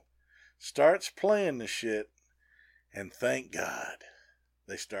reel, starts playing the shit, and thank God,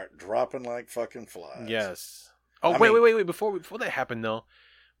 they start dropping like fucking flies. Yes. Oh, wait. Before that happened, though,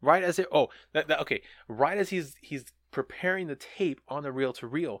 right as right as he's preparing the tape on the reel to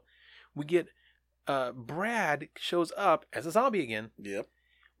reel, we get Brad shows up as a zombie again. Yep.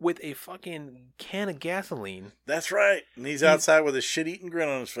 With a fucking can of gasoline. That's right. And he's outside with a shit-eating grin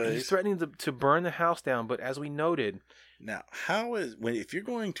on his face. He's threatening to burn the house down, but as we noted... Now, if you're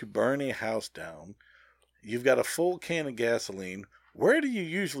going to burn a house down, you've got a full can of gasoline, where do you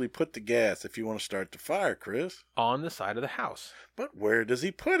usually put the gas if you want to start the fire, Chris? On the side of the house. But where does he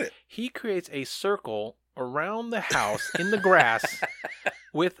put it? He creates a circle around the house in the grass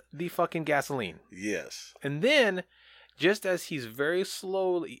with the fucking gasoline. Yes. And then... just as he's very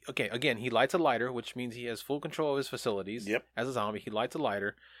slowly... Okay, again, he lights a lighter, which means he has full control of his facilities. Yep. As a zombie, he lights a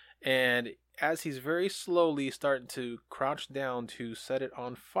lighter. And as he's very slowly starting to crouch down to set it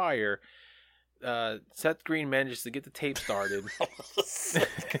on fire, Seth Green manages to get the tape started.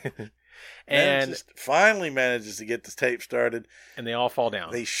 And finally manages to get the tape started. And they all fall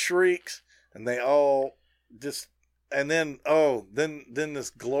down. They shrieks, and they all just... And then, then this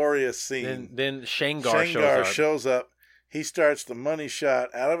glorious scene. Then Shangar shows up. He starts the money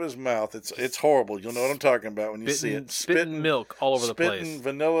shot out of his mouth. It's horrible. You'll know what I'm talking about when you see it. Spitting milk all over the place. Spitting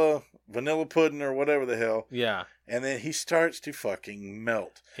vanilla pudding or whatever the hell. Yeah. And then he starts to fucking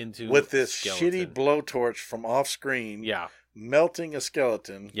melt with this skeleton. shitty blowtorch from off screen. Yeah. Melting a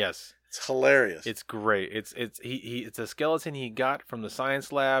skeleton. Yes. It's hilarious. It's great. It's a skeleton he got from the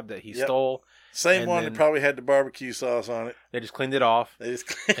science lab that he stole. Same one that probably had the barbecue sauce on it. They just cleaned it off.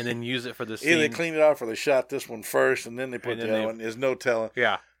 And then use it for the scene. Either they cleaned it off or they shot this one first and then they put the other one. There's no telling.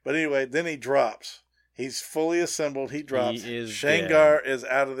 Yeah. But anyway, then he drops. He's fully assembled. He drops. He is Shangar is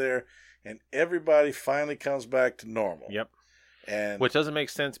out of there, and everybody finally comes back to normal. Yep. And which doesn't make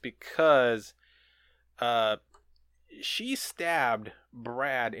sense because she stabbed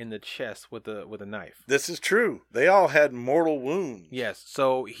Brad in the chest with a knife. This is true. They all had mortal wounds. Yes,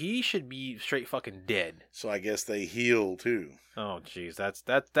 so he should be straight fucking dead. So I guess they heal too. Oh, jeez,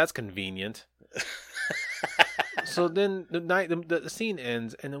 that's convenient. So then the scene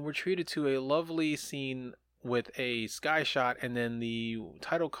ends, and then we're treated to a lovely scene with a sky shot, and then the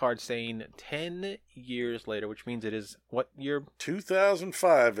title card saying 10 years later, which means it is what year?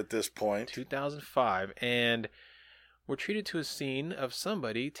 2005 at this point. 2005, and we're treated to a scene of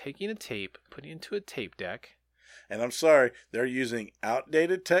somebody taking a tape, putting it into a tape deck. And I'm sorry, they're using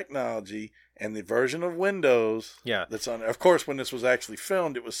outdated technology and the version of Windows that's on. Of course, when this was actually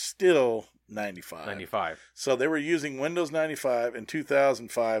filmed, it was still 95. So they were using Windows 95 in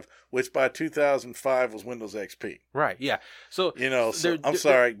 2005, which by 2005 was Windows XP. Right, yeah. So, I'm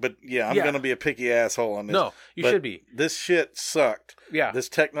sorry, but I'm going to be a picky asshole on this. No, you should be. This shit sucked. Yeah. This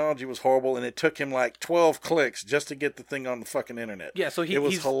technology was horrible, and it took him like 12 clicks just to get the thing on the fucking internet. Yeah, so it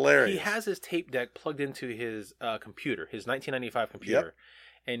was hilarious. He has his tape deck plugged into his computer, his 1995 computer,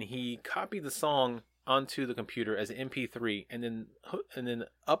 and he copied the song onto the computer as an MP3, and then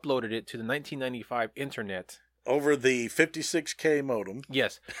uploaded it to the 1995 internet over the 56K modem.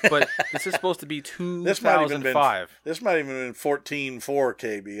 Yes, but this is supposed to be 2005. This might even been 14.4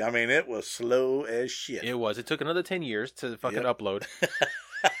 KB. I mean, it was slow as shit. It was. It took another 10 years to fucking upload.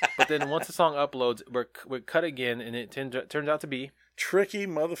 But then once the song uploads, we're cut again, and it turns out to be Tricky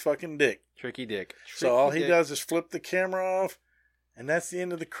motherfucking Dick. Tricky Dick. So all he does is flip the camera off. And that's the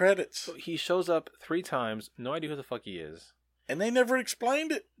end of the credits. So he shows up 3 times. No idea who the fuck he is. And they never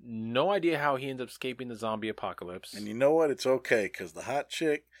explained it. No idea how he ends up escaping the zombie apocalypse. And you know what? It's okay, because the hot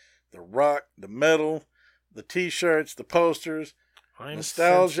chick, the rock, the metal, the t-shirts, the posters,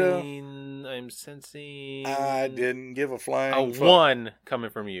 nostalgia. I'm sensing... I didn't give a flying fuck. One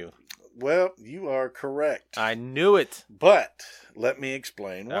coming from you. Well, you are correct. I knew it. But let me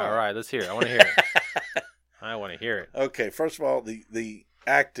explain why. All right, let's hear it. I want to hear it. I want to hear it. Okay, first of all, the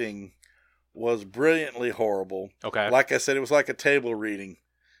acting was brilliantly horrible. Okay. Like I said, it was like a table reading.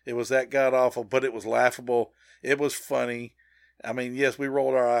 It was that god-awful, but it was laughable. It was funny. I mean, yes, we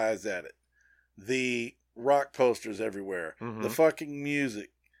rolled our eyes at it. The rock posters everywhere. Mm-hmm. The fucking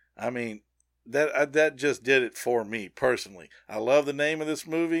music. I mean, that just did it for me, personally. I love the name of this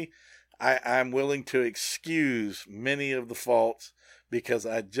movie. I'm willing to excuse many of the faults, because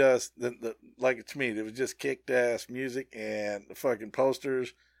I just, like to me, it was just kicked-ass music and the fucking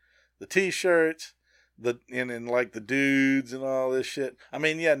posters, the t-shirts, and like the dudes and all this shit. I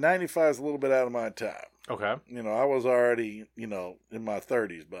mean, 95 is a little bit out of my time. Okay. I was already, in my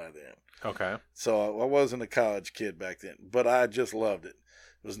 30s by then. Okay. So I wasn't a college kid back then, but I just loved it.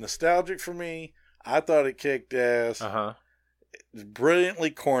 It was nostalgic for me. I thought it kicked ass. Uh-huh. It was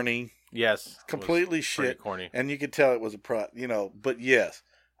brilliantly corny. Yes. Completely shit. Corny. And you could tell it was but yes,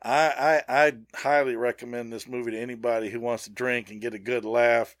 I highly recommend this movie to anybody who wants to drink and get a good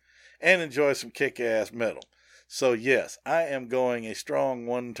laugh and enjoy some kick-ass metal. So yes, I am going a strong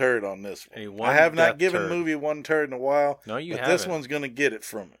 1 turd on this one. I have not given movie 1 turd in a while. No, you haven't. But this one's going to get it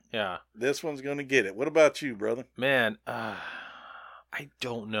from me. Yeah. This one's going to get it. What about you, brother? Man, I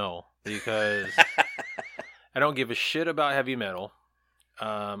don't know, because I don't give a shit about heavy metal.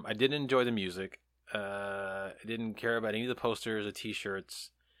 I didn't enjoy the music. I didn't care about any of the posters or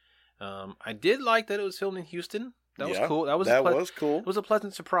t-shirts. I did like that it was filmed in Houston. That was cool. That was cool. It was a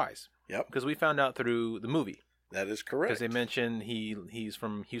pleasant surprise. Yep. Because we found out through the movie. That is correct. Because they mentioned he's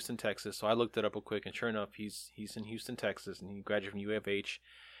from Houston, Texas. So I looked it up real quick, and sure enough, he's in Houston, Texas, and he graduated from UFH,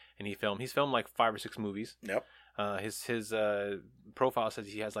 and he's filmed like 5 or 6 movies. Yep. His profile says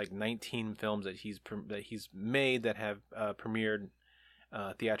he has like 19 films that he's made that have premiered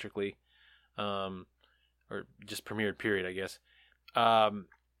theatrically. or just premiered. Period, I guess.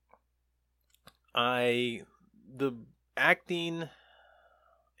 The acting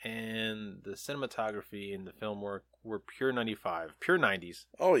and the cinematography and the film work were pure 95, pure 90s.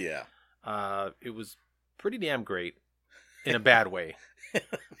 Oh yeah. It was pretty damn great in a bad way.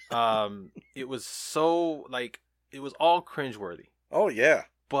 It was so it was all cringeworthy. Oh yeah.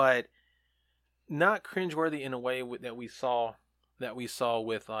 But not cringeworthy in a way that we saw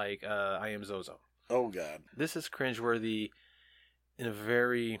with I Am Zozo. Oh God. This is cringeworthy in a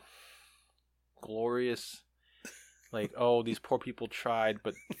very glorious, these poor people tried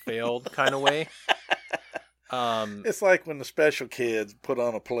but failed kind of way. It's like when the special kids put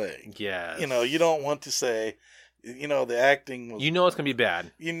on a play. Yeah. You don't want to say, the acting was... it's going to be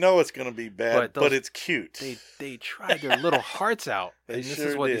bad. It's going to be bad, but it's cute. They tried their little hearts out. They and this sure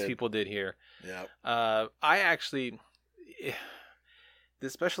is what did. these people did here. Yeah. The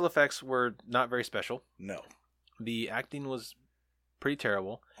special effects were not very special. No. The acting was pretty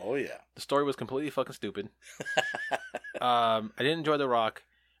terrible. Oh, yeah. The story was completely fucking stupid. I didn't enjoy The Rock.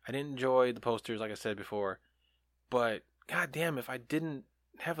 I didn't enjoy the posters, like I said before. But, goddamn, if I didn't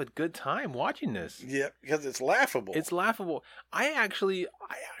have a good time watching this. Yeah, because it's laughable. It's laughable. I actually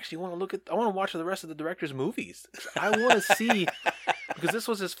want to I want to watch the rest of the director's movies. I want to see, because this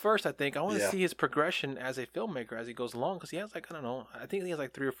was his first, I think. I want to see his progression as a filmmaker as he goes along, because he has I don't know, I think he has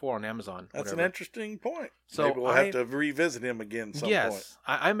 3 or 4 on Amazon. That's whatever. an interesting point. So maybe we'll have to revisit him again some point. Yes,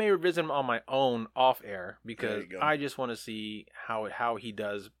 I may revisit him on my own off air, because I just want to see how he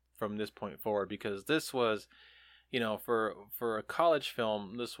does from this point forward, because this was, for a college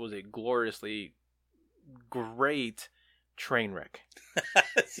film, this was a gloriously great train wreck.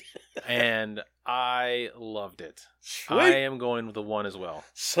 And I loved it. Sweet. I am going with the 1 as well.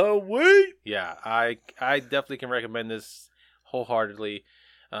 Sweet. Yeah, I definitely can recommend this wholeheartedly.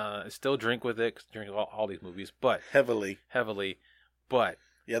 Still drink with it, 'cause I drink all these movies, but heavily. But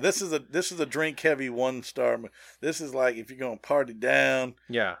yeah, this is a drink heavy 1-star. This is like if you're gonna party down.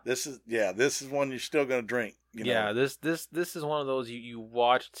 Yeah. This is one you're still gonna drink. Yeah, this is one of those you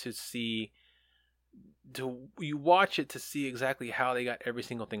watch to see. You watch it to see exactly how they got every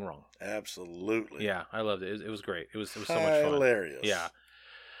single thing wrong. Absolutely. Yeah, I loved it. It was great. It was so much fun. Hilarious. Yeah.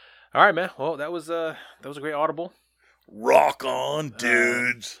 All right, man. Well, that was a great audible. Rock on,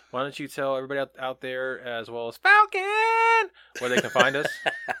 dudes. Why don't you tell everybody out there, as well as Falcon, where they can find us?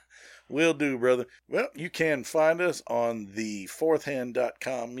 Will do, brother. Well, you can find us on the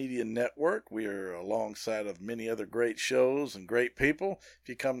fourthhand.com media network. We are alongside of many other great shows and great people. If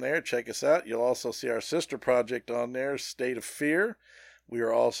you come there, check us out. You'll also see our sister project on there, State of Fear. We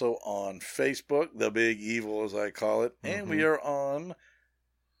are also on Facebook, The Big Evil, as I call it. And we are on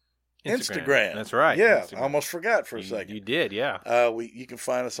Instagram. That's right. Yeah, Instagram. I almost forgot for a second. You did, yeah. You can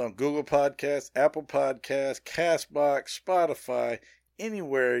find us on Google Podcasts, Apple Podcasts, CastBox, Spotify,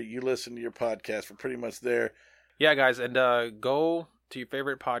 anywhere you listen to your podcast. We're pretty much there. Yeah, guys, and go to your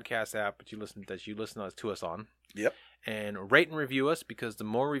favorite podcast app that you listen to us on. Yep. And rate and review us, because the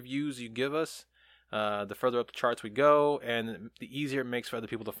more reviews you give us, the further up the charts we go, and the easier it makes for other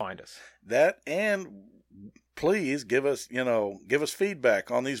people to find us. That, and please give us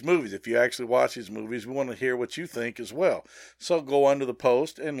feedback on these movies. If you actually watch these movies, we want to hear what you think as well. So go under the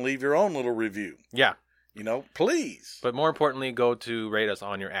post and leave your own little review. Yeah. Please. But more importantly, go to rate us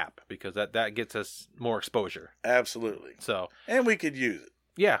on your app, because that gets us more exposure. Absolutely. So. And we could use it.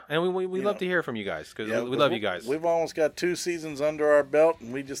 Yeah, and we love to hear from you guys, because we love you guys. We've almost got 2 seasons under our belt,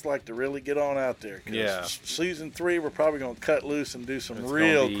 and we just like to really get on out there. Yeah. Season 3, we're probably going to cut loose and do some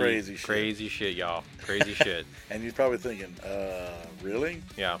real crazy shit. Crazy shit, y'all. Crazy shit. And you're probably thinking, really?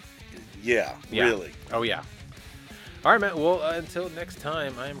 Yeah. Yeah, really. Oh, yeah. All right, man. Well, until next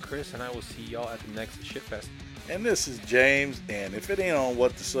time, I am Chris, and I will see y'all at the next Shitfest. And this is James, and if it ain't on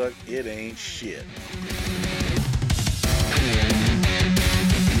What the Suck, it ain't shit.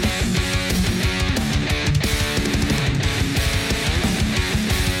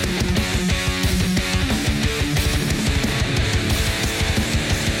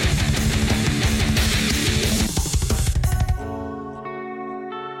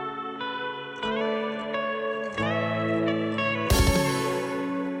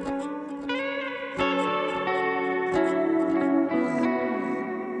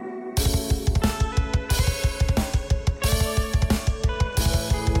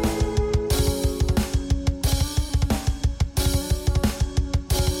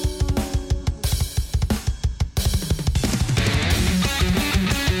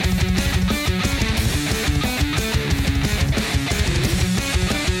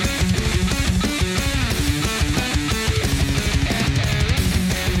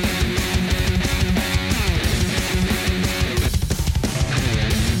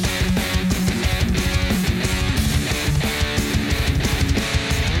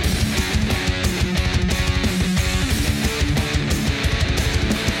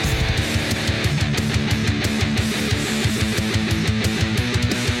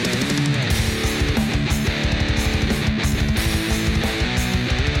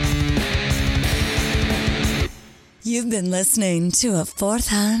 been listening to a Fourth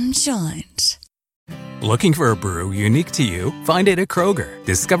Hand Joint. Looking for a brew unique to you? Find it at Kroger.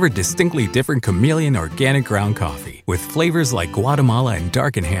 Discover distinctly different Chameleon organic ground coffee with flavors like Guatemala and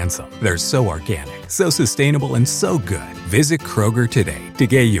Dark and Handsome. They're so organic, so sustainable, and so good. Visit Kroger today to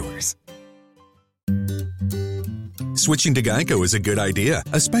get yours. Switching to Geico is a good idea,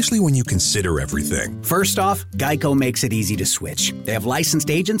 especially when you consider everything. First off, Geico makes it easy to switch. They have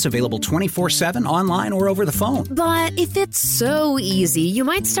licensed agents available 24/7 online or over the phone. But if it's so easy, you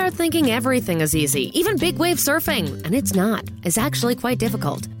might start thinking everything is easy, even big wave surfing. And it's not. It's actually quite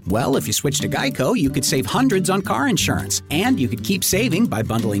difficult. Well, if you switch to Geico, you could save hundreds on car insurance. And you could keep saving by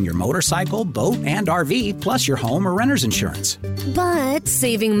bundling your motorcycle, boat, and RV, plus your home or renter's insurance. But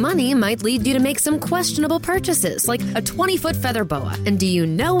saving money might lead you to make some questionable purchases, like a 20-foot feather boa. And do you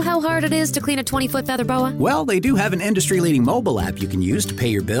know how hard it is to clean a 20-foot feather boa? Well, they do have an industry-leading mobile app you can use to pay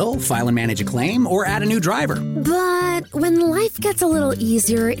your bill, file and manage a claim, or add a new driver. But when life gets a little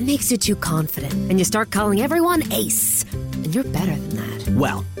easier, it makes you too confident, and you start calling everyone Ace. And you're better than that.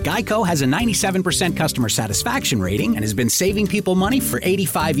 Well, Geico has a 97% customer satisfaction rating and has been saving people money for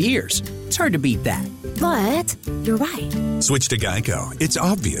 85 years. It's hard to beat that. But you're right. Switch to Geico. It's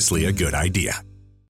obviously a good idea.